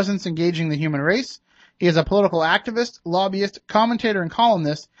extraterrestrial presence engaging the human race. He is a political activist, lobbyist, commentator, and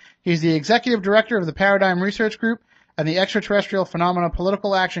columnist. He's the executive director of the Paradigm Research Group and the Extraterrestrial Phenomena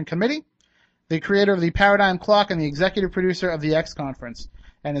Political Action Committee, the creator of the Paradigm Clock, and the executive producer of the X Conference.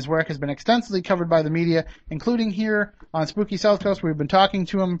 And his work has been extensively covered by the media, including here on Spooky South Coast. We've been talking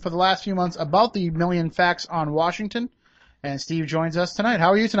to him for the last few months about the Million Facts on Washington. And Steve joins us tonight.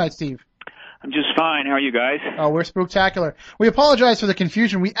 How are you tonight, Steve? I'm just fine. How are you guys? Oh, we're spooktacular. We apologize for the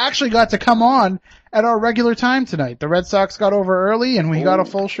confusion. We actually got to come on at our regular time tonight. The Red Sox got over early, and we got a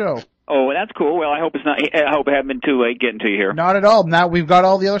full show. Oh, that's cool. Well, I hope I haven't been too late getting to you here. Not at all. Now we've got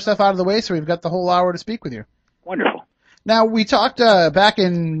all the other stuff out of the way, so we've got the whole hour to speak with you. Wonderful. Now, we talked back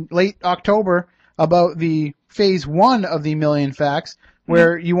in late October about the phase 1 of the Million Facts,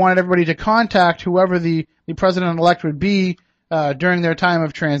 where you wanted everybody to contact whoever the president-elect would be during their time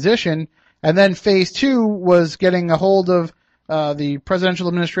of transition. And then phase 2 was getting a hold of the presidential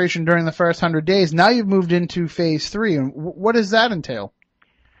administration during the first 100 days. Now you've moved into phase 3. And what does that entail?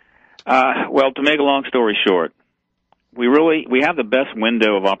 Well, to make a long story short, we have the best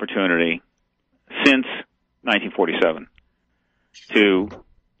window of opportunity since 1947 to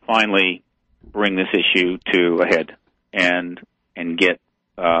finally bring this issue to a head and get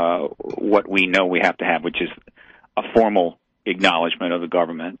what we know we have to have, which is a formal acknowledgement of the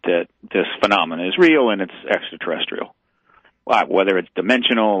government that this phenomenon is real and it's extraterrestrial. Whether it's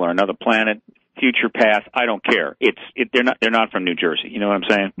dimensional or another planet, future, past, I don't care. They're not from New Jersey. You know what I'm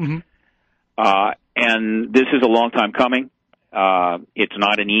saying? Mm-hmm. And this is a long time coming. It's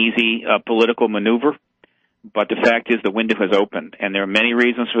not an easy political maneuver, but the fact is the window has opened, and there are many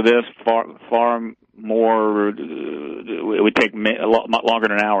reasons for this. Far more. It would take a lot longer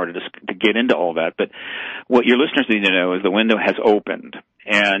than an hour to get into all that. But what your listeners need to know is the window has opened,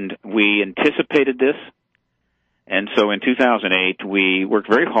 and we anticipated this. And so in 2008, we worked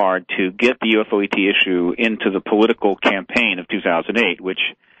very hard to get the UFO ET issue into the political campaign of 2008, which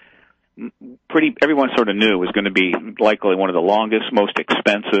everyone sort of knew was going to be likely one of the longest, most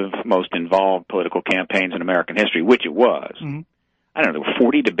expensive, most involved political campaigns in American history, which it was. Mm-hmm. I don't know,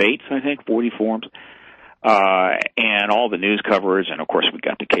 40 debates, I think, 40 forums, and all the news coverage, and of course we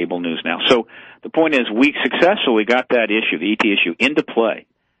got the cable news now. So the point is we successfully got that issue, the ET issue, into play.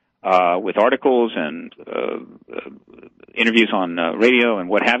 With articles and interviews on radio and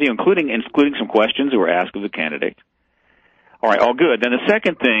what have you, including some questions that were asked of the candidates. All right, all good. Then the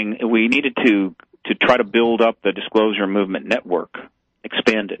second thing, we needed to try to build up the disclosure movement network,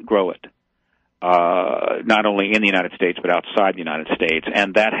 expand it, grow it, not only in the United States but outside the United States,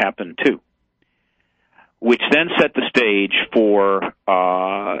 and that happened too, which then set the stage for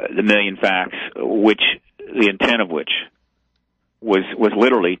the Million Facts, which the intent of which was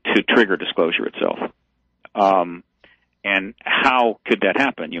literally to trigger disclosure itself. And how could that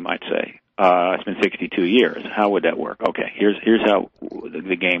happen, you might say? It's been 62 years. How would that work? Okay, here's how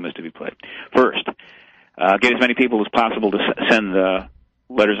the game is to be played. First, get as many people as possible to send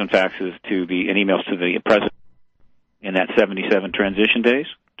letters and faxes and emails to the president in that 77 transition days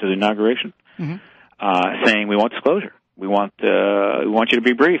to the inauguration, saying we want disclosure. We want you to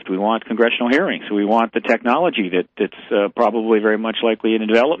be briefed. We want congressional hearings. We want the technology that's probably very much likely in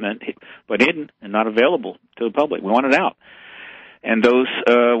development, but hidden and not available to the public. We want it out. And those,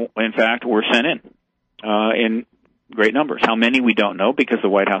 in fact, were sent in great numbers. How many, we don't know, because the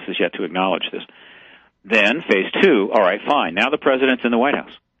White House has yet to acknowledge this. Then, phase two, all right, fine. Now the president's in the White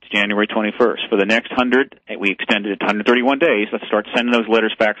House. It's January 21st. For the next 100, we extended it to 131 days. Let's start sending those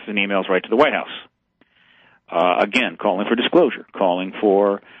letters, faxes, and emails right to the White House. Again, calling for disclosure, calling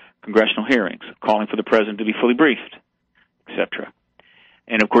for congressional hearings, calling for the president to be fully briefed, etc.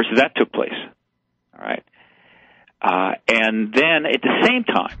 And, of course, that took place. All right. And then, at the same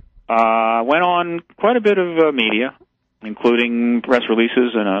time, went on quite a bit of media, including press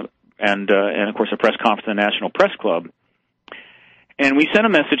releases and of course, a press conference in the National Press Club. And we sent a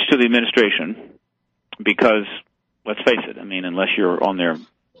message to the administration because, let's face it, I mean, unless you're on their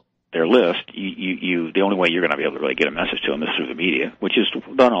list, you the only way you're going to be able to really get a message to them is through the media, which is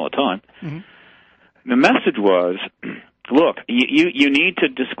done all the time. Mm-hmm. The message was, look, you need to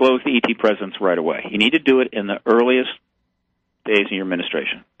disclose the ET presence right away. You need to do it in the earliest days of your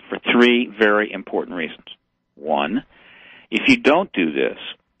administration for three very important reasons. One, if you don't do this,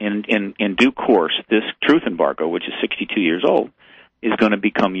 in due course, this truth embargo, which is 62 years old, is going to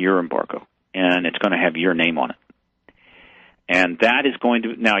become your embargo, and it's going to have your name on it. And that is going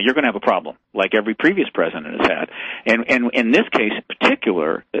to, now you're going to have a problem, like every previous president has had. And in this case in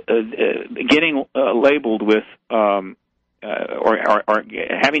particular, getting labeled with, or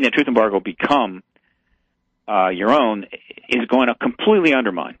having the truth embargo become your own is going to completely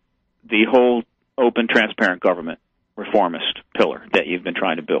undermine the whole open, transparent government reformist pillar that you've been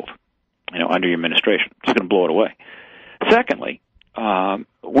trying to build, under your administration. It's going to blow it away. Secondly,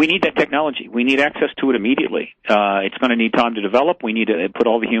 we need that technology. We need access to it immediately. It's going to need time to develop. We need to put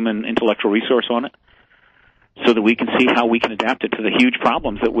all the human intellectual resource on it so that we can see how we can adapt it to the huge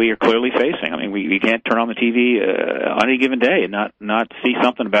problems that we are clearly facing. I mean, we can't turn on the TV on any given day and not see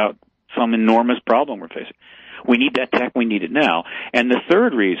something about some enormous problem we're facing. We need that tech. We need it now. And the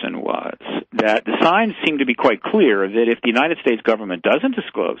third reason was that the signs seem to be quite clear that if the United States government doesn't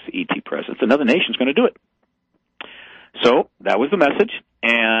disclose the ET presence, another nation's going to do it. So that was the message,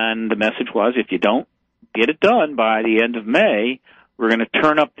 and the message was, if you don't get it done by the end of May, we're going to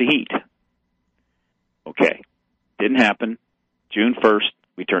turn up the heat. Okay, didn't happen. June 1st,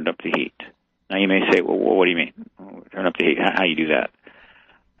 we turned up the heat. Now you may say, well, what do you mean? Turn up the heat, how you do that?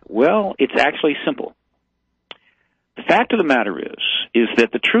 Well, it's actually simple. The fact of the matter is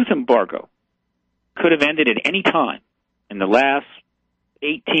that the truth embargo could have ended at any time in the last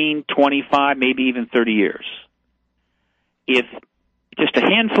 18, 25, maybe even 30 years. If just a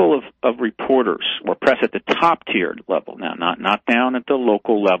handful of reporters or press at the top tiered level. Now, not down at the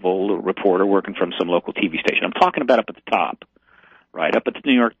local level, a reporter working from some local TV station. I'm talking about up at the top, right, up at the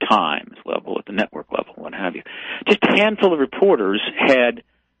New York Times level, at the network level, what have you. Just a handful of reporters had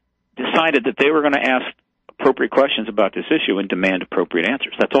decided that they were going to ask appropriate questions about this issue and demand appropriate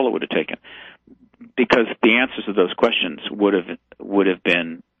answers. That's all it would have taken, because the answers to those questions would have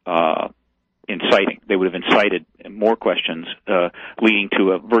been inciting. They would have incited more questions, leading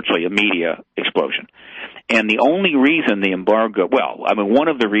to virtually a media explosion. And the only reason the embargo, one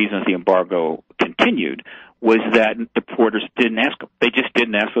of the reasons the embargo continued was that the reporters didn't ask them. They just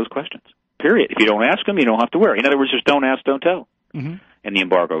didn't ask those questions. Period. If you don't ask them, you don't have to worry. In other words, just don't ask, don't tell. Mm-hmm. And the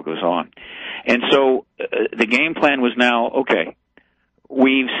embargo goes on. And so the game plan was now, okay,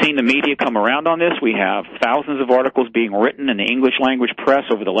 we've seen the media come around on this. We have thousands of articles being written in the English language press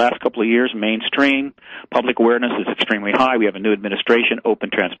over the last couple of years, mainstream. Public awareness is extremely high. We have a new administration, open,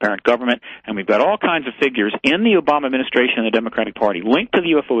 transparent government, and we've got all kinds of figures in the Obama administration and the Democratic Party linked to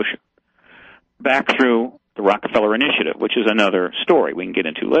the UFO issue, back through the Rockefeller Initiative, which is another story we can get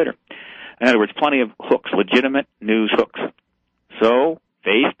into later. In other words, plenty of hooks, legitimate news hooks. So,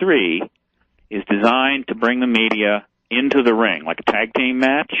 Phase 3 is designed to bring the media into the ring, like a tag team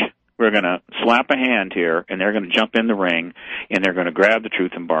match. We're going to slap a hand here, and they're going to jump in the ring, and they're going to grab the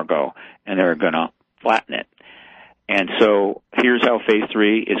truth embargo, and they're going to flatten it. And so, here's how Phase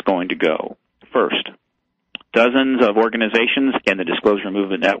 3 is going to go. First, dozens of organizations in the Disclosure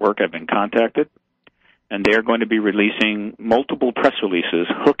Movement Network have been contacted, and they're going to be releasing multiple press releases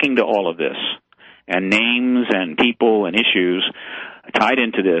hooking to all of this, and names and people and issues tied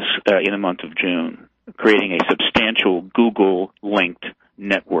into this in the month of June, creating a substantial Google-linked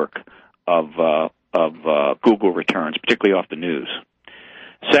network of Google returns, particularly off the news.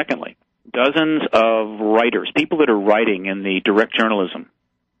 Secondly, dozens of writers, people that are writing in the direct journalism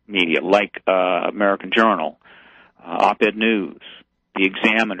media, like American Journal, Op-Ed News, The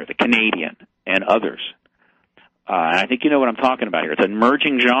Examiner, The Canadian, and others. And I think you know what I'm talking about here. It's an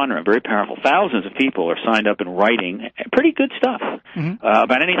emerging genre, very powerful. Thousands of people are signed up and writing pretty good stuff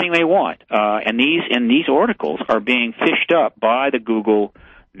about anything they want. And these articles are being fished up by the Google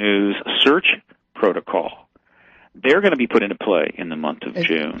News search protocol. They're going to be put into play in the month of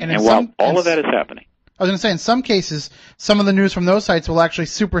June. And while all of that is happening, I was going to say, in some cases, some of the news from those sites will actually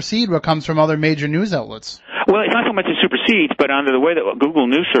supersede what comes from other major news outlets. Well, it's not so much it supersedes, but under the way that Google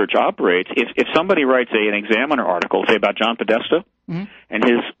News Search operates, if somebody writes an Examiner article, say about John Podesta, and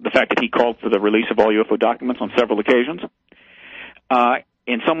the fact that he called for the release of all UFO documents on several occasions,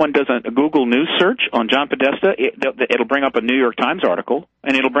 and someone does a Google News search on John Podesta, it'll bring up a New York Times article,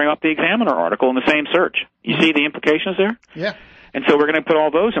 and it'll bring up the Examiner article in the same search. You see the implications there? Yeah. And so we're going to put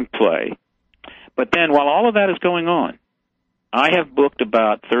all those in play. But then, while all of that is going on, I have booked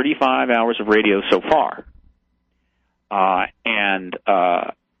about 35 hours of radio so far.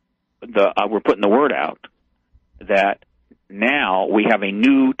 We're putting the word out that now we have a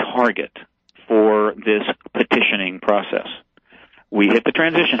new target for this petitioning process. We hit the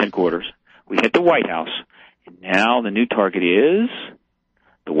transition headquarters, we hit the White House, and now the new target is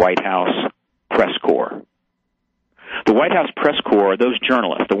the White House press corps. The White House press corps are those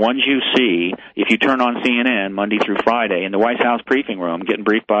journalists, the ones you see if you turn on CNN Monday through Friday in the White House briefing room, getting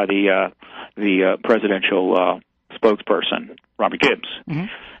briefed by the presidential spokesperson, Robert Gibbs.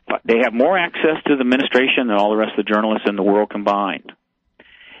 They have more access to the administration than all the rest of the journalists in the world combined.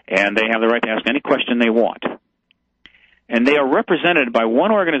 And they have the right to ask any question they want. And they are represented by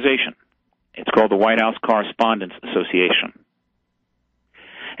one organization. It's called the White House Correspondents Association.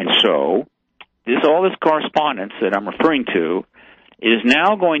 And so, all this correspondence that I'm referring to is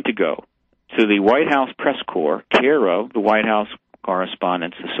now going to go to the White House Press Corps, care of the White House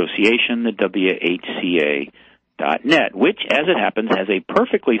Correspondents Association, the WHCA.net, which, as it happens, has a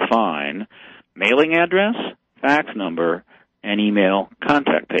perfectly fine mailing address, fax number, and email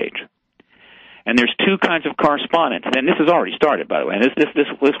contact page. And there's two kinds of correspondence, and this has already started, by the way, and this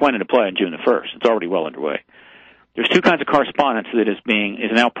went into play on June the 1st. It's already well underway. There's two kinds of correspondence that is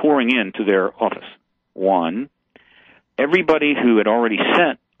now pouring into their office. One, everybody who had already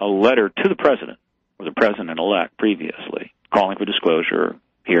sent a letter to the president, or the president-elect previously, calling for disclosure,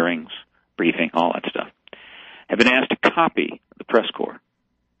 hearings, briefing, all that stuff, have been asked to copy the press corps.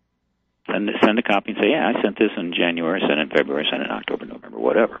 Send a copy and say, yeah, I sent this in January, I sent it in February, I sent it in October, November,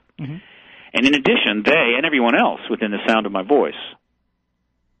 whatever. And in addition, they and everyone else within the sound of my voice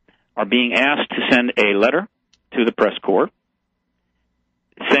are being asked to send a letter to the press corps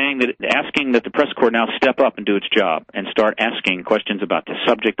asking that the press corps now step up and do its job and start asking questions about the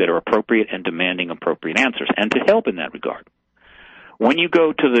subject that are appropriate and demanding appropriate answers, and to help in that regard. When you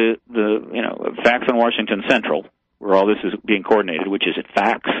go to the Facts on Washington Central, where all this is being coordinated, which is at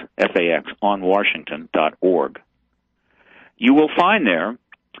facts, F-A-X, on Washington.org, you will find there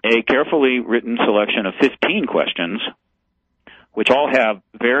a carefully written selection of 15 questions, which all have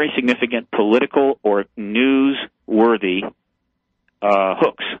very significant political or news-worthy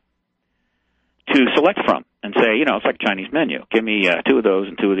hooks to select from and say, it's like a Chinese menu. Give me 2 of those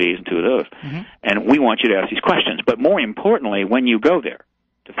and 2 of these and 2 of those. Mm-hmm. And we want you to ask these questions. But more importantly, when you go there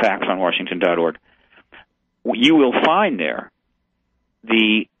to factsonwashington.org, you will find there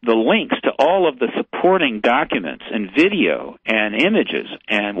the links to all of the supporting documents and video and images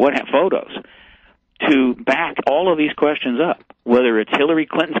and photos to back all of these questions up, whether it's Hillary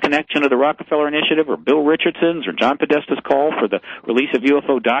Clinton's connection to the Rockefeller Initiative or Bill Richardson's or John Podesta's call for the release of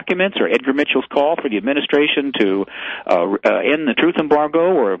UFO documents or Edgar Mitchell's call for the administration to end the truth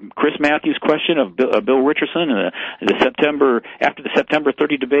embargo or Chris Matthews' question of Bill Richardson after the September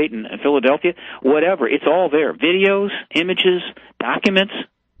 30 debate in Philadelphia. Whatever, it's all there. Videos, images, documents,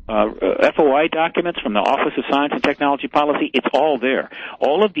 FOI documents from the Office of Science and Technology Policy, it's all there.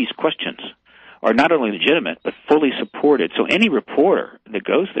 All of these questions are not only legitimate, but fully supported. So any reporter that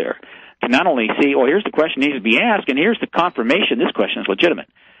goes there can not only see, here's the question needs to be asked, and here's the confirmation this question is legitimate.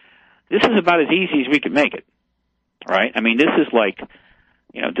 This is about as easy as we can make it, right? I mean, this is like,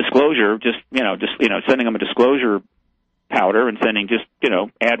 disclosure, just sending them a disclosure powder and sending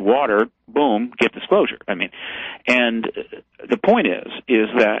add water, boom, get disclosure. I mean, and the point is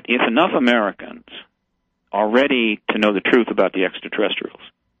that if enough Americans are ready to know the truth about the extraterrestrials,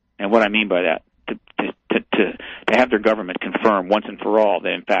 and what I mean by that, to have their government confirm once and for all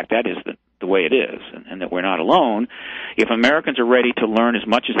that, in fact, that is the way it is, and that we're not alone. If Americans are ready to learn as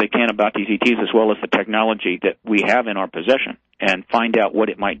much as they can about these ETs as well as the technology that we have in our possession and find out what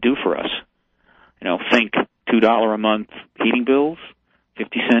it might do for us, think $2 a month heating bills,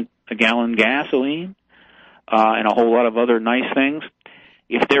 50 cent a gallon gasoline, and a whole lot of other nice things.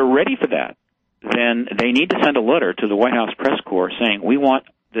 If they're ready for that, then they need to send a letter to the White House press corps saying, we want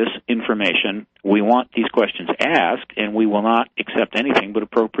this information, we want these questions asked, and we will not accept anything but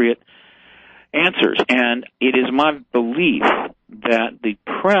appropriate answers. And it is my belief that the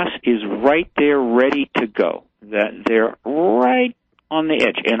press is right there ready to go, that they're right on the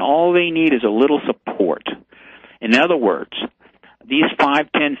edge, and all they need is a little support. In other words, these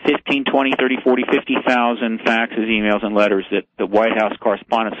 5, 10, 15, 20, 30, 40, 50,000 faxes, emails, and letters that the White House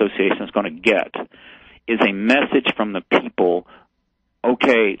Correspondents Association is going to get is a message from the people.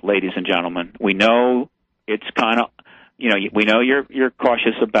 Okay, ladies and gentlemen, we know it's kind of, we know you're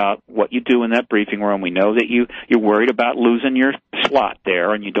cautious about what you do in that briefing room. We know that you're worried about losing your slot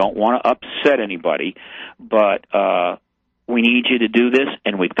there, and you don't want to upset anybody. But we need you to do this,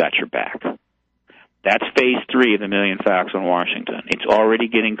 and we've got your back. That's phase 3 of the Million Facts on Washington. It's already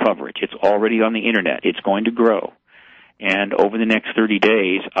getting coverage. It's already on the Internet. It's going to grow. And over the next 30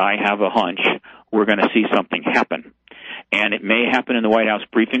 days, I have a hunch we're going to see something happen. And it may happen in the White House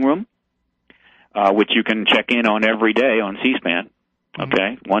briefing room, which you can check in on every day on C-SPAN.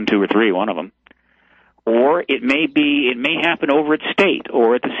 Okay, 1, 2, or 3, one of them. Or it may happen over at State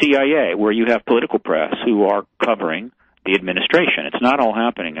or at the CIA, where you have political press who are covering the administration. It's not all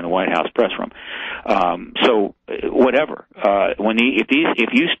happening in the White House press room. So whatever.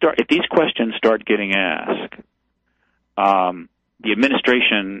 If these questions start getting asked, the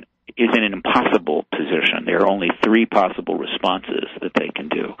administration is in an impossible position. There are only 3 possible responses that they can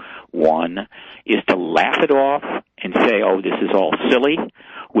do. One is to laugh it off and say, this is all silly,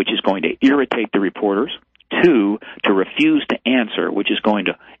 which is going to irritate the reporters. 2, to refuse to answer, which is going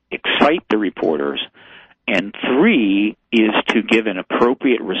to excite the reporters. And 3 is to give an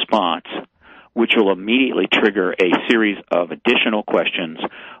appropriate response, which will immediately trigger a series of additional questions,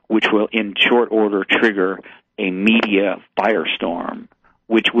 which will in short order trigger a media firestorm,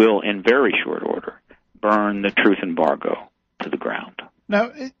 which will, in very short order, burn the truth embargo to the ground. Now,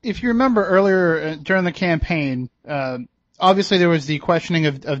 if you remember earlier during the campaign, obviously there was the questioning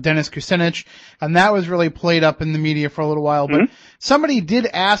of Dennis Kucinich, and that was really played up in the media for a little while. But somebody did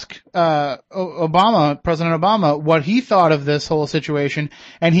ask President Obama, what he thought of this whole situation,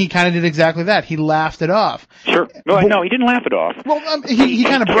 and he kind of did exactly that. He laughed it off. Sure. No, he didn't laugh it off. Well, he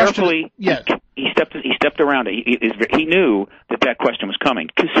kind of brushed it. Yeah. He stepped around it. He knew that question was coming.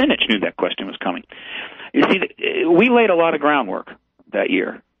 Kucinich knew that question was coming. You see, we laid a lot of groundwork that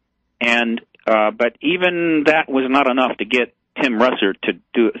year, and but even that was not enough to get Tim Russert to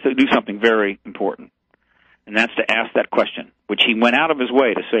do something very important, and that's to ask that question, which he went out of his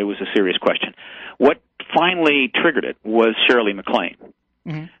way to say was a serious question. What finally triggered it was Shirley MacLaine.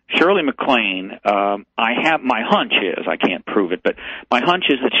 Mm-hmm. Shirley MacLaine, my hunch is, I can't prove it, but my hunch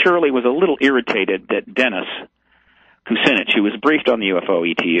is that Shirley was a little irritated that Dennis Kucinich, who was briefed on the UFO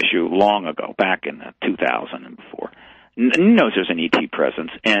ET issue long ago, back in 2000 and before, knows there's an ET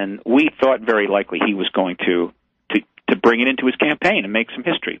presence, and we thought very likely he was going to bring it into his campaign and make some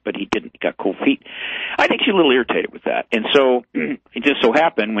history, but he didn't. He got cold feet. I think she's a little irritated with that. And so it just so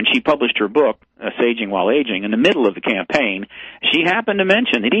happened when she published her book, Saging While Aging, in the middle of the campaign, she happened to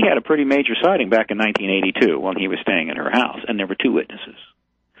mention that he had a pretty major sighting back in 1982 when he was staying at her house, and there were 2 witnesses.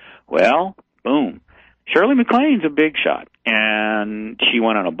 Well, boom. Shirley MacLaine's a big shot, and she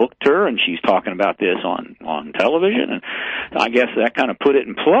went on a book tour, and she's talking about this on television, and I guess that kind of put it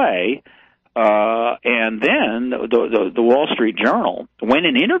in play. And then the Wall Street Journal went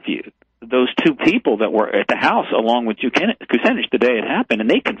and interviewed those 2 people that were at the house along with Kucinich the day it happened, and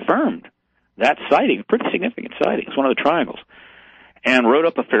they confirmed that sighting, a pretty significant sighting. It's one of the triangles, and wrote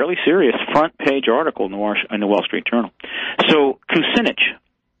up a fairly serious front-page article in the Wall Street Journal. So Kucinich,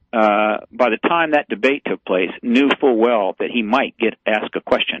 by the time that debate took place, knew full well that he might get asked a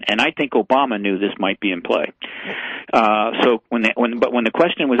question, and I think Obama knew this might be in play. So when the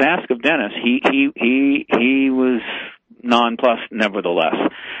question was asked of Dennis, he was nonplussed. Nevertheless,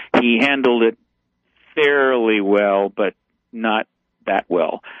 he handled it fairly well, but not that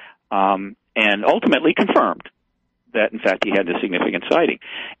well, and ultimately confirmed that, in fact, he had a significant sighting.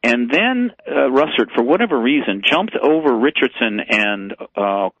 And then Russert, for whatever reason, jumped over Richardson and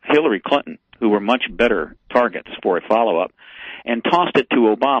Hillary Clinton, who were much better targets for a follow-up, and tossed it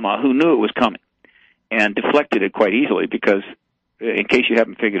to Obama, who knew it was coming, and deflected it quite easily because, in case you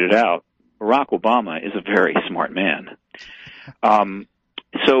haven't figured it out, Barack Obama is a very smart man.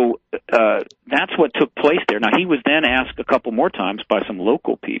 So that's what took place there. Now, he was then asked a couple more times by some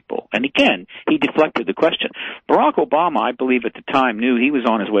local people, and again, he deflected the question. Barack Obama, I believe at the time, knew he was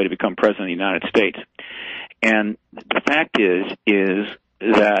on his way to become president of the United States. And the fact is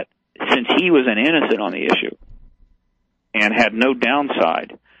that since he was an innocent on the issue and had no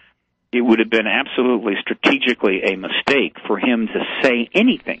downside, it would have been absolutely strategically a mistake for him to say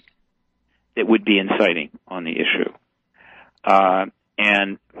anything that would be inciting on the issue.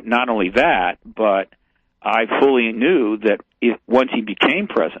 And not only that, but I fully knew that once he became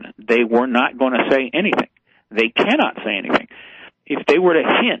president, they were not going to say anything. They cannot say anything. If they were to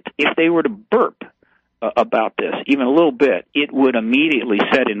hint, if they were to burp about this, even a little bit, it would immediately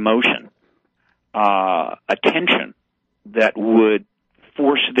set in motion a tension that would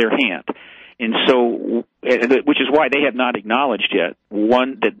force their hand. And so, which is why they have not acknowledged yet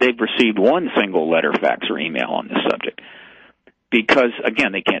that they've received one single letter, fax, or email on this subject. Because,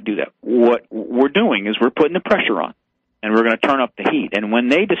 again, they can't do that. What we're doing is we're putting the pressure on, and we're going to turn up the heat. And when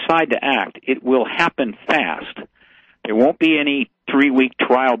they decide to act, it will happen fast. There won't be any 3-week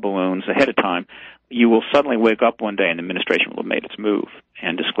trial balloons ahead of time. You will suddenly wake up one day and the administration will have made its move,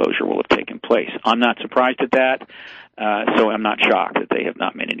 and disclosure will have taken place. I'm not surprised at that, so I'm not shocked that they have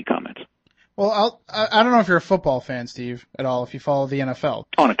not made any comments. Well, I don't know if you're a football fan, Steve, at all, if you follow the NFL.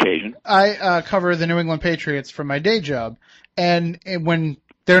 On occasion. I cover the New England Patriots for my day job, and when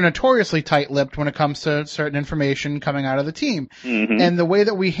they're notoriously tight-lipped when it comes to certain information coming out of the team. Mm-hmm. And the way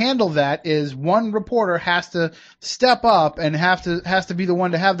that we handle that is one reporter has to step up and has to be the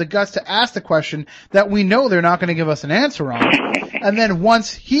one to have the guts to ask the question that we know they're not going to give us an answer on. And then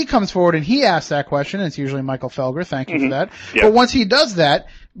once he comes forward and he asks that question, it's usually Michael Felger, thank you for that. Yep. But once he does that,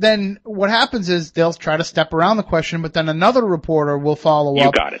 then what happens is they'll try to step around the question, but then another reporter will follow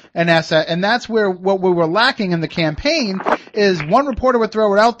up and ask that. And that's where what we were lacking in the campaign is one reporter would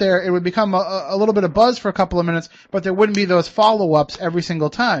throw it out there, it would become a little bit of buzz for a couple of minutes, but there wouldn't be those follow-ups every single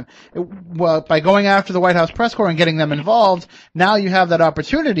time. By going after the White House press corps and getting them involved, now you have that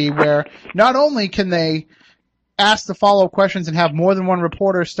opportunity where not only can they ask the follow-up questions and have more than one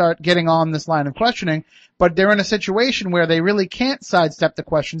reporter start getting on this line of questioning, but they're in a situation where they really can't sidestep the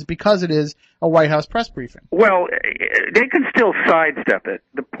questions because it is a White House press briefing. Well, they can still sidestep it.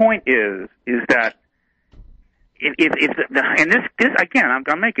 The point is that and this again,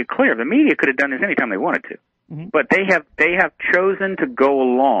 I'll make it clear, the media could have done this anytime they wanted to, mm-hmm. but they have chosen to go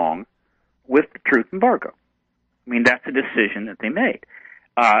along with the truth embargo. I mean, that's a decision that they made.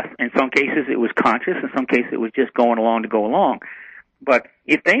 In some cases, it was conscious. In some cases, it was just going along to go along. But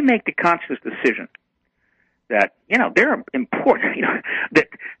if they make the conscious decision that, they're important,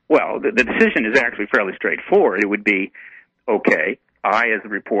 the decision is actually fairly straightforward. It would be, okay, I, as a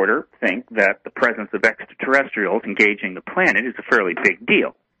reporter, think that the presence of extraterrestrials engaging the planet is a fairly big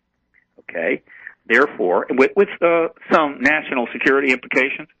deal. Okay? Therefore, with some national security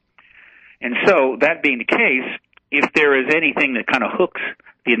implications. And so, that being the case, if there is anything that kind of hooks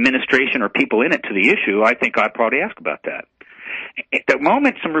the administration or people in it to the issue, I think I'd probably ask about that. At the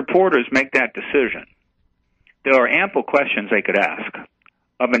moment some reporters make that decision, there are ample questions they could ask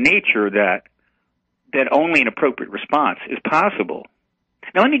of a nature that only an appropriate response is possible.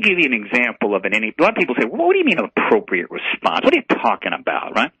 Now, let me give you an example of it. A lot of people say, well, what do you mean appropriate response? What are you talking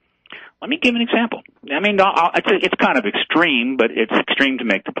about, right? Let me give an example. I mean, it's kind of extreme, but it's extreme to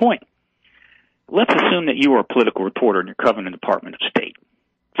make the point. Let's assume that you are a political reporter and you're covering the Department of State.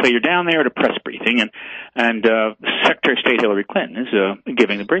 So you're down there at a press briefing, and Secretary of State Hillary Clinton is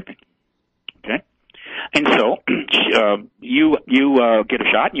giving the briefing. Okay? And so you get a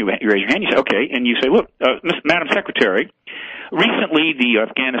shot, and you raise your hand, you say, okay, and you say, look, Madam Secretary, recently the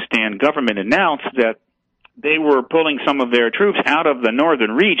Afghanistan government announced that they were pulling some of their troops out of the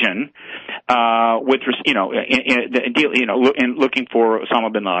northern region, in looking for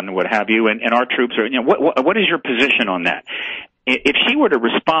Osama bin Laden and what have you, and our troops are. What is your position on that? If she were to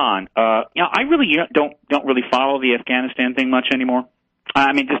respond, I really don't really follow the Afghanistan thing much anymore.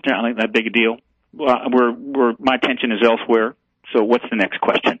 I mean, just not that big a deal. My attention is elsewhere. So what's the next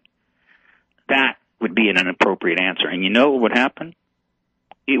question? That would be an inappropriate answer, and you know what would happen?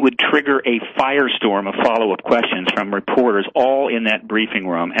 It would trigger a firestorm of follow-up questions from reporters all in that briefing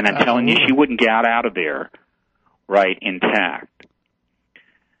room, and I'm telling you, she wouldn't get out of there right intact.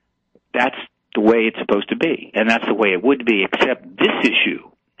 That's the way it's supposed to be, and that's the way it would be, except this issue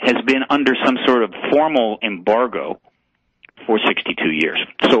has been under some sort of formal embargo for 62 years.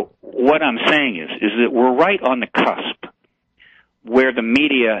 So what I'm saying is that we're right on the cusp where the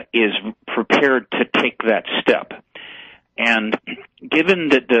media is prepared to take that step. And given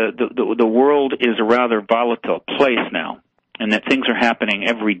that the world is a rather volatile place now, and that things are happening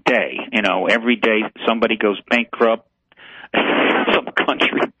every day, every day somebody goes bankrupt, some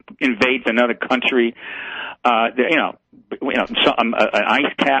country invades another country, an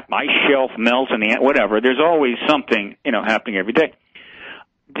ice cap, ice shelf melts, and whatever. There's always something, happening every day.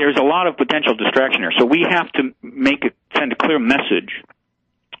 There's a lot of potential distraction here, so we have to send a clear message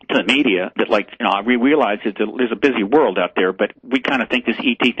to the media that, we realize that there's a busy world out there, but we kind of think this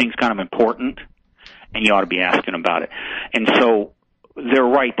ET thing's kind of important, and you ought to be asking about it. And so they're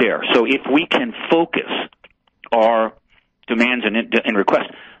right there. So if we can focus our demands and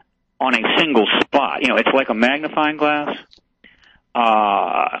requests on a single spot, it's like a magnifying glass.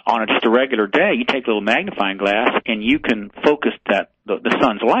 On just a regular day, you take a little magnifying glass and you can focus the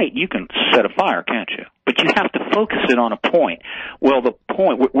sun's light. You can set a fire, can't you? But you have to focus it on a point. Well, the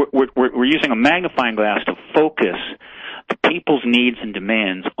point we're using a magnifying glass to focus the people's needs and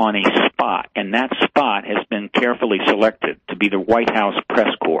demands on a spot, and that spot has been carefully selected to be the White House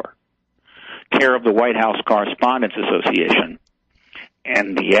Press Corps, care of the White House Correspondents Association.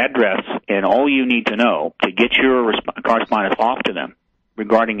 And the address, and all you need to know to get your correspondence off to them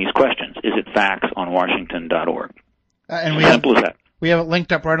regarding these questions is at faxonwashington.org. Simple as that. We have it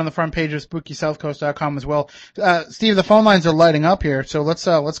linked up right on the front page of SpookySouthCoast.com as well. Steve, the phone lines are lighting up here, so let's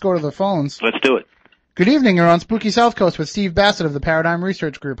go to the phones. Let's do it. Good evening. You're on Spooky South Coast with Steve Bassett of the Paradigm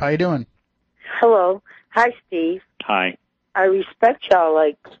Research Group. How you doing? Hello. Hi, Steve. Hi. I respect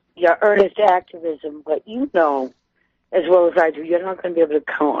y'all, your earnest activism, but as well as I do, you're not going to be able to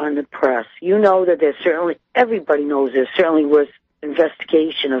count on the press. You know that everybody knows there certainly was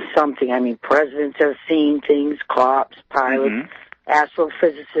investigation of something. I mean, presidents have seen things, cops, pilots,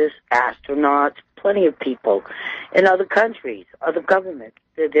 astrophysicists, astronauts, plenty of people in other countries, other governments.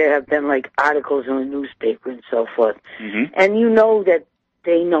 There have been, articles in the newspaper and so forth. And you know that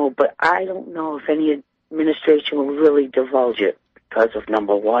they know, but I don't know if any administration will really divulge it because of,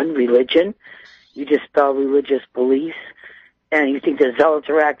 number one, religion. You dispel religious beliefs, and you think the zealots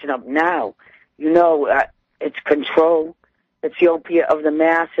are acting up now. It's control. It's the opiate of the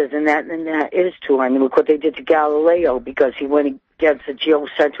masses, and that is true. I mean, look what they did to Galileo, because he went against the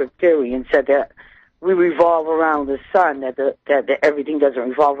geocentric theory and said that we revolve around the sun, that everything doesn't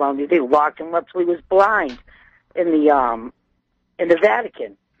revolve around the They locked him up so he was blind in the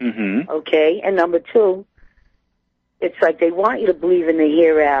Vatican. Okay, and number two, it's like they want you to believe in the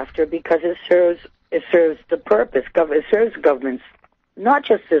hereafter because it serves the purpose. It serves governments, not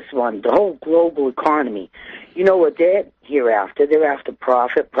just this one, the whole global economy. You know what they're hereafter? They're after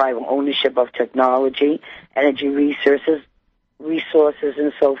profit, private ownership of technology, energy resources,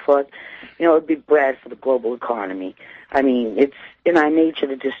 and so forth. It'd be bad for the global economy. I mean, it's in our nature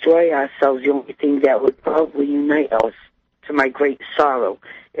to destroy ourselves. The only thing that would probably unite us to my great sorrow,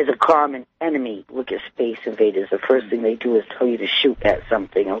 is a common enemy. Look at space invaders. The first thing they do is tell you to shoot at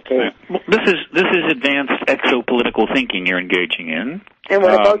something, okay? Well, this is advanced exopolitical thinking you're engaging in. And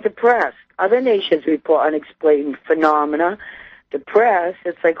what about the press? Other nations report unexplained phenomena. The press,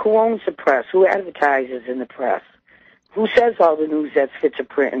 it's like, who owns the press? Who advertises in the press? Who says all the news that's fit to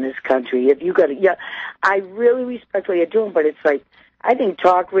print in this country? If you got to, yeah, I really respect what you're doing, but it's like, I think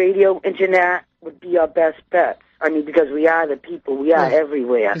talk radio, internet would be our best bets. I mean, because we are the people, we are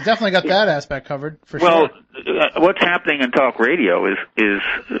everywhere. He's definitely got that aspect covered, for well, sure. What's happening in talk radio is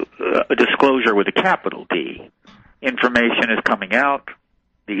a disclosure with a capital D. Information is coming out.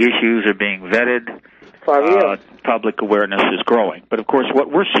 The issues are being vetted. For real. Public awareness is growing. But, of course,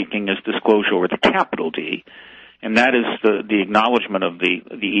 what we're seeking is disclosure with a capital D, and that is the acknowledgement of the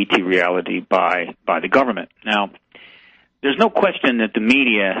ET reality by the government. Now, there's no question that the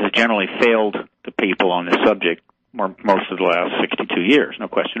media has generally failed the people on this subject most of the last 62 years, no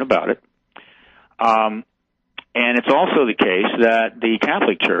question about it. And it's also the case that the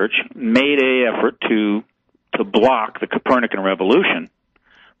Catholic Church made an effort to block the Copernican revolution,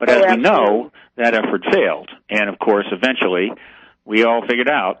 but as we know, that effort failed. And, of course, eventually, we all figured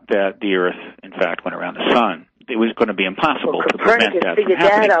out that the Earth, in fact, went around the sun. It was going to be impossible to prevent that from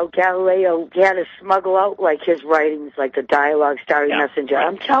happening. That out. Galileo had to smuggle out, like, his writings, like the dialogue, Starry Messenger.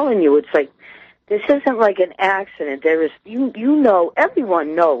 I'm telling you, it's like, this isn't like an accident. There is, you know,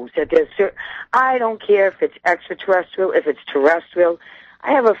 everyone knows that there's I don't care if it's extraterrestrial, if it's terrestrial.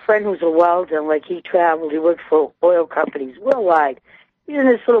 I have a friend who's a welder, and, like, he traveled, he worked for oil companies worldwide. He's in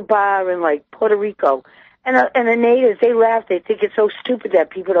this little bar in, like, Puerto Rico. And the natives, they laugh. They think it's so stupid that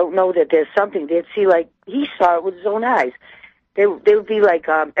people don't know that there's something. They'd see, like, he saw it with his own eyes. They would be, like,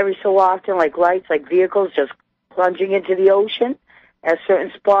 every so often, like, lights, like vehicles just plunging into the ocean at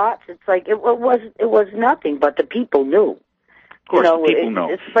certain spots. It's like, it was nothing, but the people knew. Of course, the people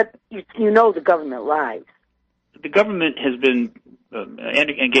know. But you know the government lies. The government has been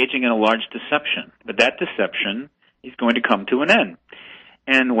engaging in a large deception, but that deception is going to come to an end.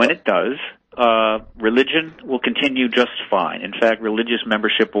 And when it does, religion will continue just fine. In fact, religious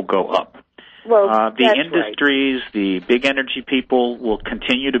membership will go up. Well, the industries, the big energy people will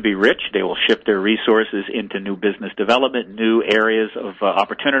continue to be rich. They will shift their resources into new business development, new areas of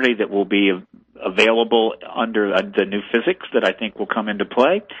opportunity that will be available under the new physics that I think will come into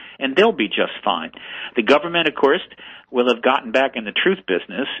play, and they'll be just fine. The government, of course, will have gotten back in the truth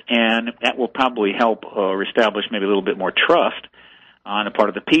business, and that will probably help establish maybe a little bit more trust on the part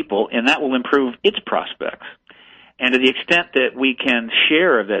of the people, and that will improve its prospects. And to the extent that we can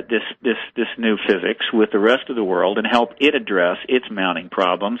share that this new physics with the rest of the world and help it address its mounting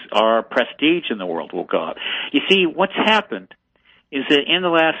problems, our prestige in the world will go up. You see, what's happened is that in the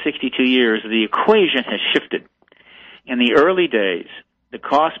last 62 years, the equation has shifted. In the early days, the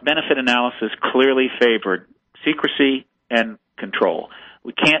cost-benefit analysis clearly favored secrecy and control.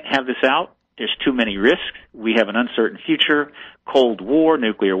 We can't have this out. There's too many risks. We have an uncertain future, Cold War,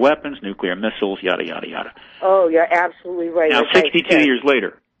 nuclear weapons, nuclear missiles, yada, yada, yada. Oh, you're absolutely right. Now, 62 years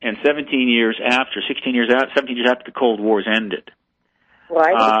later, and 17 years after the Cold War's ended, well,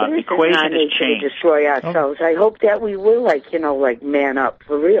 I think the equation has changed. To destroy ourselves. I hope that we will, man up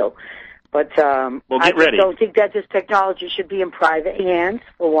for real. But well, get ready. I don't think that this technology should be in private hands,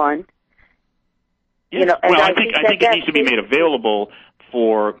 for one. Yeah. I think it needs to be made available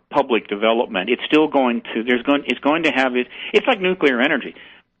for public development. It's still going to, it's going to have it's like nuclear energy.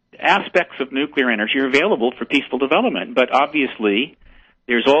 Aspects of nuclear energy are available for peaceful development, but obviously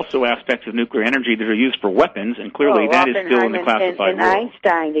there's also aspects of nuclear energy that are used for weapons, and clearly that is still in the classified and world.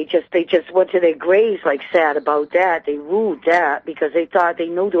 Einstein, they just went to their graves sad about that. They ruled that because they thought they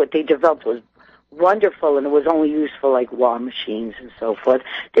knew that what they developed was wonderful, and it was only used for war machines and so forth.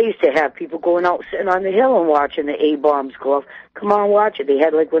 They used to have people going out sitting on the hill and watching the A-bombs go off. Come on, watch it. They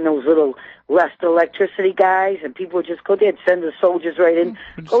had one of those little less electricity guys, and people would just go there and send the soldiers right in.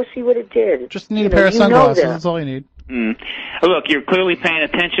 Go see what it did. Just need a pair of sunglasses. That's all you need. Look, you're clearly paying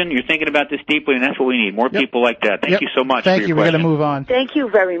attention. You're thinking about this deeply, and that's what we need. More people like that. Thank you so much. Thank for you. Your We're going to move on. Thank you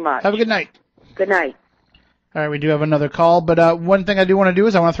very much. Have a good night. Good night. All right, we do have another call, but one thing I do want to do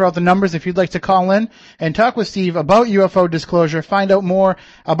is I want to throw out the numbers if you'd like to call in and talk with Steve about UFO disclosure, find out more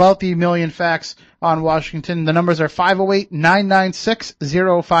about the Million Facts on Washington. The numbers are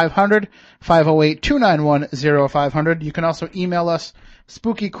 508-996-0500, 508-291-0500. You can also email us,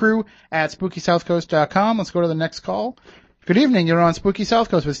 spookycrew@spookysouthcoast.com. Let's go to the next call. Good evening. You're on Spooky South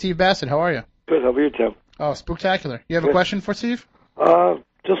Coast with Steve Bassett. How are you? Good. How are you, Tim? Oh, spooktacular. You have a question for Steve?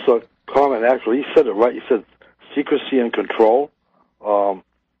 Just a comment, actually. You said it right. You said secrecy and control. The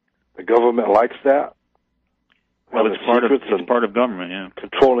government likes that. Well, it's part of government, yeah.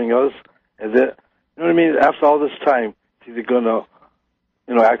 Controlling us, and then, you know what I mean? After all this time, they're gonna,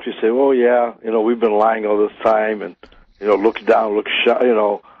 actually say, "Oh yeah, we've been lying all this time," and look down, look shy,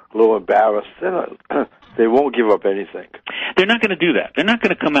 a little embarrassed. They won't give up anything. They're not going to do that. They're not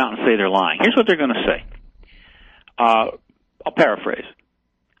going to come out and say they're lying. Here's what they're going to say. I'll paraphrase.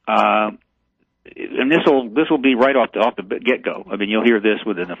 And this will be right off the get-go. I mean, you'll hear this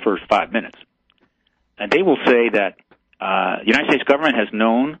within the first 5 minutes. And they will say that the United States government has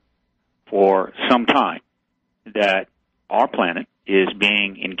known for some time that our planet is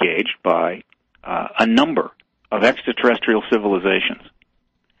being engaged by a number of extraterrestrial civilizations.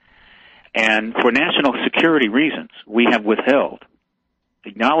 And for national security reasons, we have withheld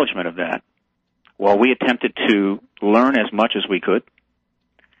acknowledgement of that while we attempted to learn as much as we could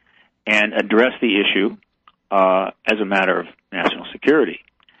and address the issue as a matter of national security.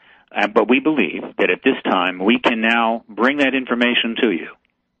 But we believe that at this time we can now bring that information to you,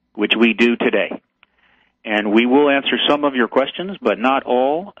 which we do today. And we will answer some of your questions, but not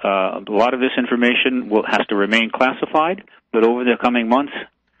all. A lot of this information has to remain classified, but over the coming months,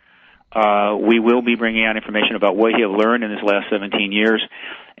 we will be bringing out information about what you have learned in this last 17 years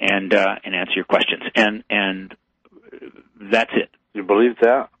and answer your questions. And that's it. You believe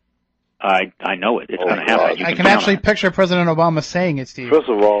that? I know it. It's going to happen. I can actually picture President Obama saying it, Steve. First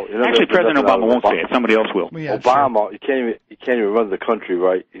of all, actually, President Obama won't say it. Somebody else will. Yeah, Obama, sure. he can't even run the country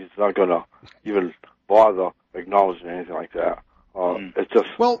right. He's not going to even bother acknowledging anything like that. It's just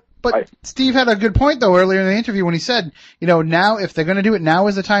Steve had a good point though earlier in the interview when he said, now if they're going to do it, now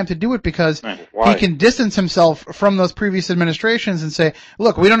is the time to do it because he can distance himself from those previous administrations and say,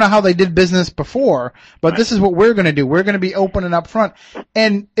 look, we don't know how they did business before, but this is what we're going to do. We're going to be open and upfront.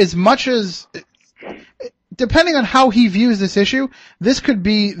 And as much as, depending on how he views this issue, this could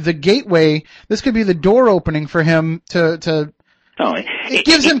be the gateway. This could be the door opening for him to it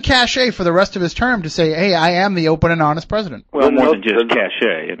gives him cachet for the rest of his term to say, hey, I am the open and honest president. Well, more than just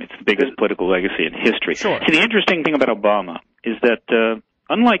cachet. I mean, it's the biggest political legacy in history. Sure. See, the interesting thing about Obama is that,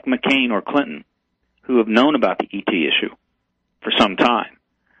 unlike McCain or Clinton, who have known about the ET issue for some time,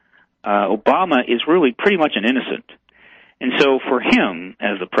 Obama is really pretty much an innocent. And so for him,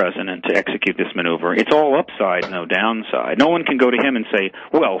 as the president, to execute this maneuver, it's all upside, no downside. No one can go to him and say,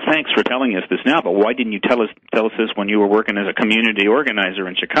 well, thanks for telling us this now, but why didn't you tell us this when you were working as a community organizer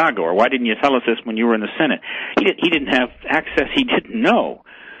in Chicago? Or why didn't you tell us this when you were in the Senate? He didn't have access. He didn't know.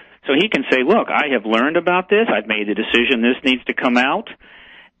 So he can say, look, I have learned about this. I've made the decision this needs to come out,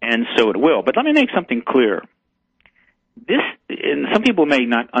 and so it will. But let me make something clear. And some people may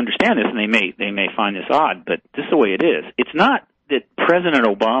not understand this, and they may find this odd, but this is the way it is. It's not that President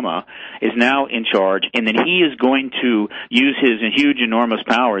Obama is now in charge and that he is going to use his huge, enormous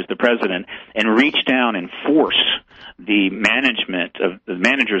power as the president and reach down and force the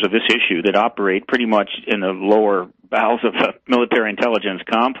managers of this issue that operate pretty much in the lower bowels of the military intelligence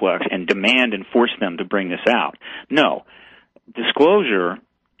complex and demand and force them to bring this out. No. Disclosure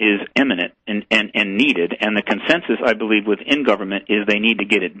is imminent and needed, and the consensus, I believe, within government is they need to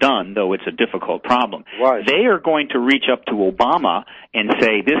get it done, though it's a difficult problem. Why? They are going to reach up to Obama and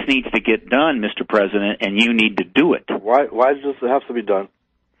say, this needs to get done, Mr. President, and you need to do it. Why does this have to be done?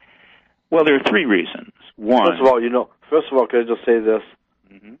 Well, there are three reasons. One... First of all, can I just say this?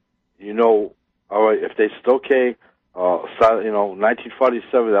 Mm-hmm. All right, if they still okay,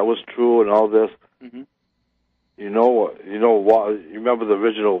 1947, that was true and all this. Mm-hmm. You remember the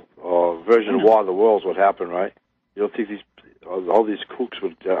original version of War of the Worlds, what happened, right? You don't think all these kooks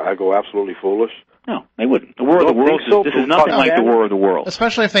would go absolutely foolish? No, they wouldn't. The War of the Worlds, this is nothing like the War of the Worlds.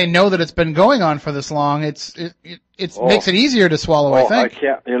 Especially if they know that it's been going on for this long, it makes it easier to swallow, I think. I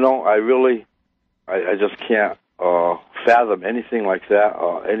can't, I just can't fathom anything like that,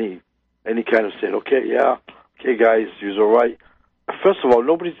 any kind of saying, okay, guys, you're all right. First of all,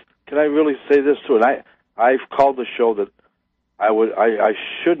 can I really say this too? And I've called the show that I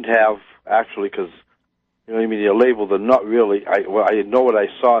shouldn't have, actually, because, you're labeled and not really. I know what I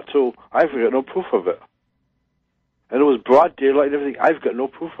saw, too. I've got no proof of it. And it was broad daylight and everything. I've got no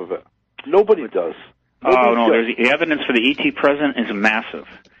proof of it. Nobody does. The evidence for the ET present is massive.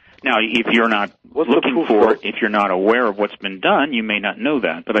 Now, if you're not looking for it, if you're not aware of what's been done, you may not know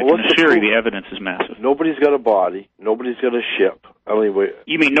that. But I can assure you the evidence is massive. Nobody's got a body. Nobody's got a ship.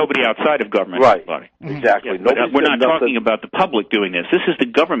 You mean nobody outside of government has a body? Exactly. Yeah, but we're not talking about the public doing this. This is the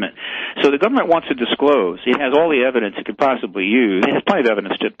government. So the government wants to disclose. It has all the evidence it could possibly use. It has plenty of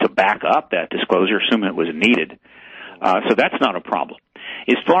evidence to back up that disclosure, assuming it was needed. So that's not a problem.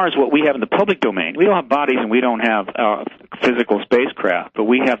 As far as what we have in the public domain, we don't have bodies and we don't have physical spacecraft, but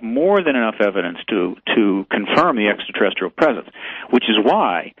we have more than enough evidence to confirm the extraterrestrial presence, which is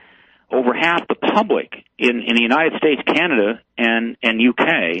why over half the public in the United States, Canada, and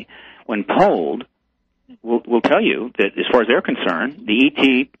UK, when polled, will tell you that as far as they're concerned, the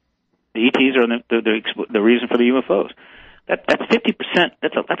ETs are the reason for the UFOs. That's 50%.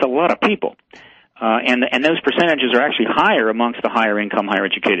 That's a lot of people. And those percentages are actually higher amongst the higher income, higher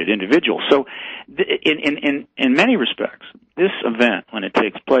educated individuals. So, in many respects, this event, when it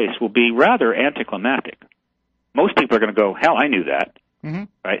takes place, will be rather anticlimactic. Most people are going to go, "Hell, I knew that." Mm-hmm.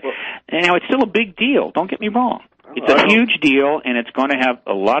 Right? And now it's still a big deal. Don't get me wrong. It's a huge deal, and it's going to have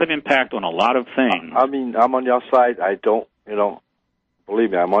a lot of impact on a lot of things. I mean, I'm on your side. I don't,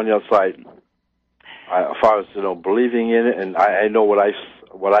 believe me, I'm on your side. As far as believing in it, and I know what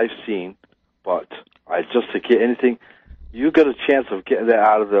I've seen. But just to get anything, you get a chance of getting that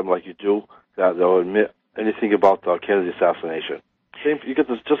out of them like you do, that they'll admit anything about the Kennedy assassination. You get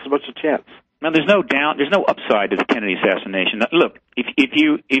just as much a chance. Now, there's no upside to the Kennedy assassination. Now, look, if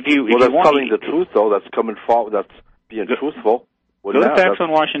you that's want telling the truth, though. That's coming forward. That's being truthful. Go to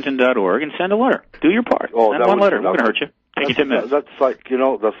faxonwashington.org and send a letter. Do your part. Send one letter. It's not going to hurt you. Take you 10 minutes. That's like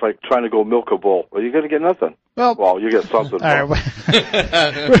trying to go milk a bull. Well, you're going to get nothing. Well, you get something. All right.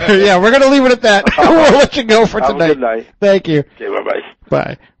 Yeah, we're going to leave it at that. We'll let you go for tonight. Have a good night. Thank you. Okay, bye-bye.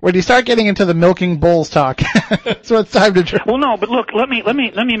 Bye. When you start getting into the milking bulls talk, so it's time to. Well, no, but look, let me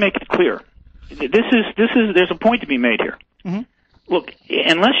make it clear. There's a point to be made here. Mm-hmm. Look,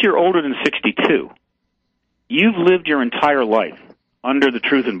 unless you're older than 62, you've lived your entire life under the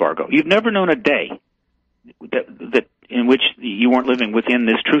truth embargo. You've never known a day that in which you weren't living within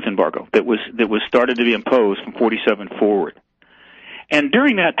this truth embargo that was started to be imposed from 47 forward. And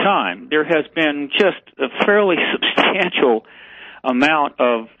during that time, there has been just a fairly substantial amount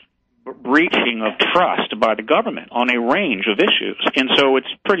of breaching of trust by the government on a range of issues. And so it's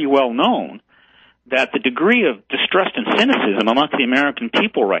pretty well known that the degree of distrust and cynicism amongst the American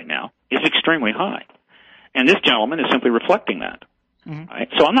people right now is extremely high. And this gentleman is simply reflecting that. Mm-hmm. Right?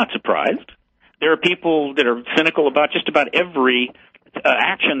 So I'm not surprised. There are people that are cynical about just about every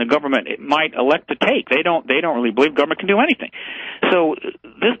action the government might elect to take. They don't really believe government can do anything. So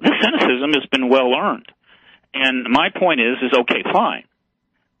this cynicism has been well earned. And my point is okay, fine.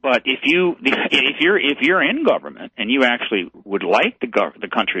 But if you're in government and you actually would like the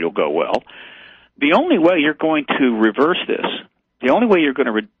country to go well, the only way you're going to reverse this, the only way you're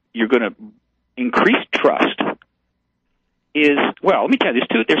going to increase trust is, well, let me tell you,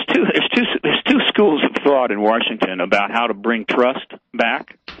 there's two schools of thought in Washington about how to bring trust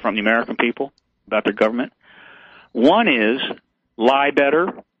back from the American people about their government. One is lie better.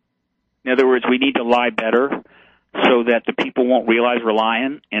 In other words, we need to lie better so that the people won't realize we're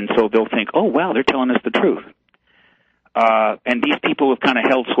lying, and so they'll think, oh, wow, they're telling us the truth. And these people have kind of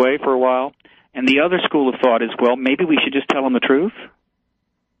held sway for a while. And the other school of thought is, well, maybe we should just tell them the truth.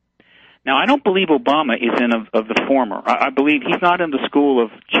 Now, I don't believe Obama is of the former. I believe he's not in the school of,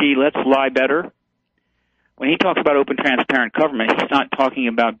 gee, let's lie better. When he talks about open, transparent government, he's not talking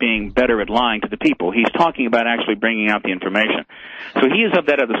about being better at lying to the people. He's talking about actually bringing out the information. So he is of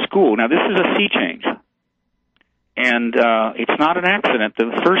that other school. Now, this is a sea change. And it's not an accident.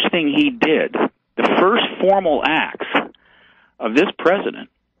 The first thing he did, the first formal acts of this president,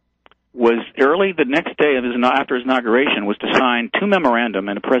 was early the next day of after his inauguration, was to sign two memorandum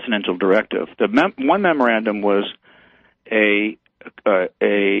and a presidential directive. One memorandum was an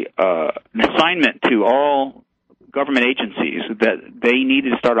assignment to all government agencies that they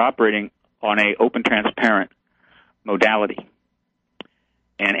needed to start operating on a open, transparent modality,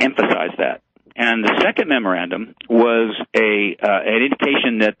 and emphasize that. And the second memorandum was an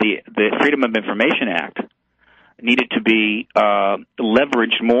indication that the Freedom of Information Act needed to be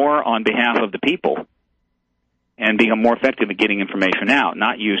leveraged more on behalf of the people and become more effective at getting information out,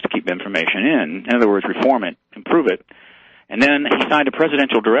 not used to keep information in. In other words, reform it, improve it. And then he signed a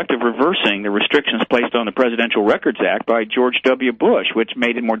presidential directive reversing the restrictions placed on the Presidential Records Act by George W. Bush, which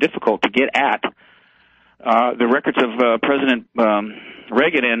made it more difficult to get at the records of President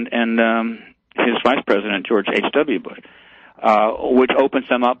Reagan and his vice president, George H.W. Bush, which opens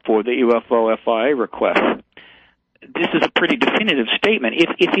them up for the UFO FIA request. This is a pretty definitive statement.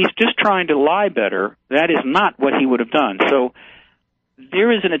 If he's just trying to lie better, that is not what he would have done. So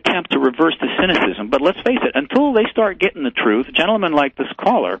there is an attempt to reverse the cynicism. But let's face it, until they start getting the truth, gentlemen like this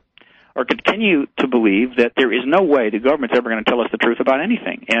caller are continue to believe that there is no way the government's ever going to tell us the truth about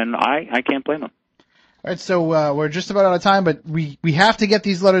anything. And I can't blame them. All right, so we're just about out of time, but we have to get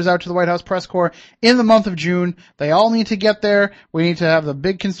these letters out to the White House press corps in the month of June. They all need to get there. We need to have the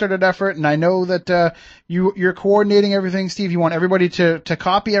big concerted effort, and I know that you're coordinating everything, Steve. You want everybody to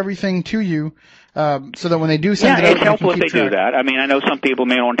copy everything to you, so that when they do send it out, it's helpful if they track. do that. I mean, I know some people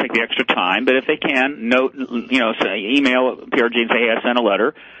may not want to take the extra time, but if they can, note, say, email PRG and say, hey, I sent a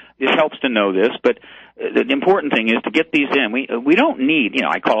letter. It helps to know this, but the important thing is to get these in. We don't need,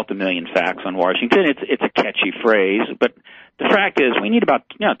 I call it the million facts on Washington. It's a catchy phrase, but the fact is we need about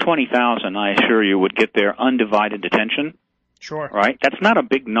 20,000, I assure you, would get their undivided attention. Sure. Right? That's not a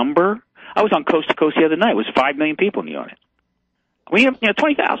big number. I was on Coast to Coast the other night. It was 5 million people in the audience. We have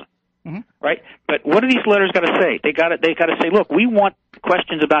 20,000. Mm-hmm. Right? But what do these letters got to say? They got to say, look, we want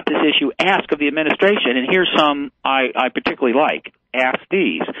questions about this issue asked of the administration, and here's some I particularly like. Ask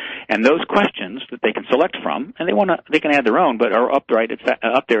these, and those questions that they can select from, and they can add their own, but are up there at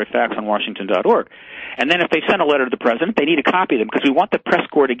factsonwashington.org. And then if they send a letter to the president, they need to copy them because we want the press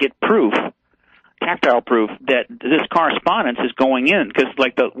corps to get proof, tactile proof, that this correspondence is going in. Because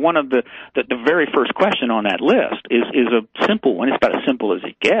like the very first question on that list is a simple one. It's about as simple as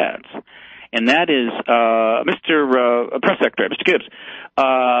it gets. And that is, Mr. Press Secretary, Mr. Gibbs,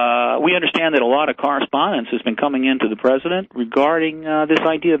 we understand that a lot of correspondence has been coming into the president regarding this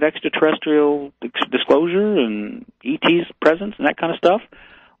idea of extraterrestrial disclosure and ET's presence and that kind of stuff.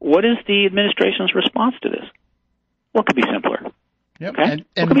 What is the administration's response to this? What could be simpler? Yep. Okay?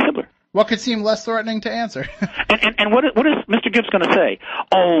 What could be simpler? What could seem less threatening to answer? and what is Mr. Gibbs going to say?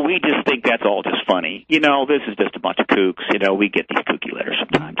 Oh, we just think that's all just funny. This is just a bunch of kooks. We get these kooky letters from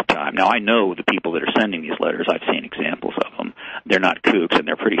time to time. Now, I know the people that are sending these letters. I've seen examples of them. They're not kooks, and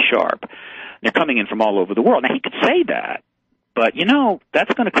they're pretty sharp. They're coming in from all over the world. Now, he could say that, but,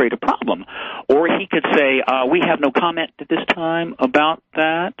 that's going to create a problem. Or he could say, we have no comment at this time about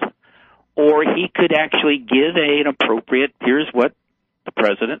that. Or he could actually give an appropriate, here's what the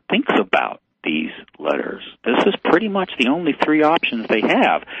president thinks about these letters. This is pretty much the only three options they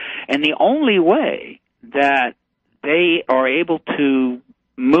have. And the only way that they are able to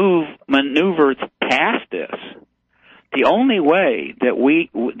maneuver past this, the only way that we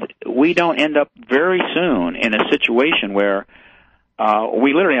don't end up very soon in a situation where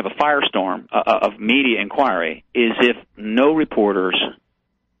we literally have a firestorm of media inquiry is if no reporters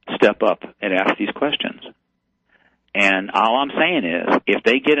step up and ask these questions. And all I'm saying is, if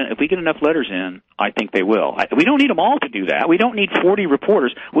we get enough letters in, I think they will. We don't need them all to do that. We don't need 40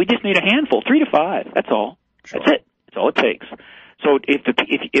 reporters. We just need a handful, 3 to 5. That's all. Sure. That's it. That's all it takes. So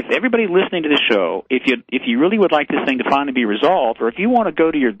if everybody listening to this show, if you really would like this thing to finally be resolved, or if you want to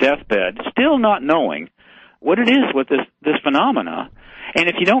go to your deathbed still not knowing what it is with this phenomena, and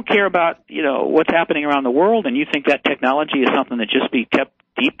if you don't care about what's happening around the world, and you think that technology is something that just be kept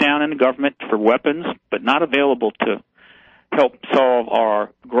deep down in the government for weapons, but not available to help solve our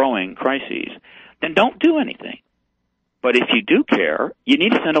growing crises, then don't do anything. But if you do care, you need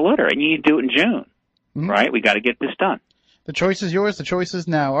to send a letter, and you need to do it in June, right? We got to get this done. The choice is yours. The choice is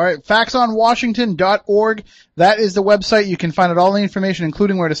now. All right, factsonwashington.org. That is the website. You can find out all the information,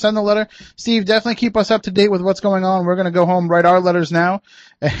 including where to send the letter. Steve, definitely keep us up to date with what's going on. We're going to go home, write our letters now,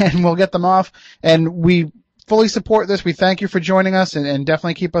 and we'll get them off. And we fully support this. We thank you for joining us, and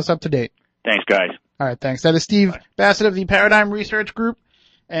definitely keep us up to date. Thanks, guys. All right, thanks. That is Steve Bassett of the Paradigm Research Group.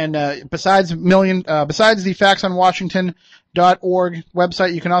 And besides the factsonwashington.org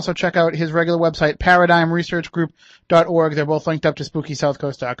website, you can also check out his regular website, paradigmresearchgroup.org. They're both linked up to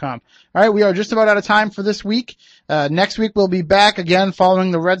SpookySouthCoast.com. All right, we are just about out of time for this week. Next week we'll be back again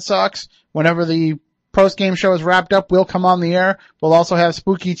following the Red Sox. Whenever the post-game show is wrapped up, we'll come on the air. We'll also have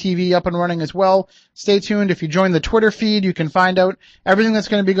Spooky TV up and running as well. Stay tuned. If you join the Twitter feed, you can find out everything that's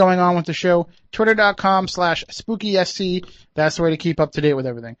going to be going on with the show. Twitter.com/SpookySC. That's the way to keep up to date with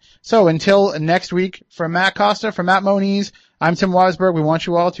everything. So until next week, for Matt Costa, for Matt Moniz, I'm Tim Weisberg. We want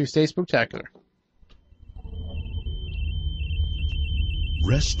you all to stay spooktacular.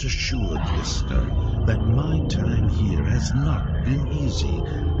 Rest assured, listener, that my time here has not been easy,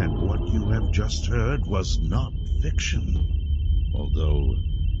 and what you have just heard was not fiction. Although,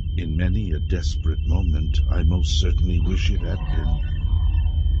 in many a desperate moment, I most certainly wish it had been.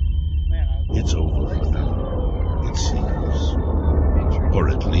 It's over for now, it seems. Or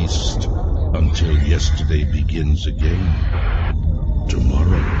at least, until yesterday begins again.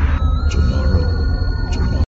 Tomorrow.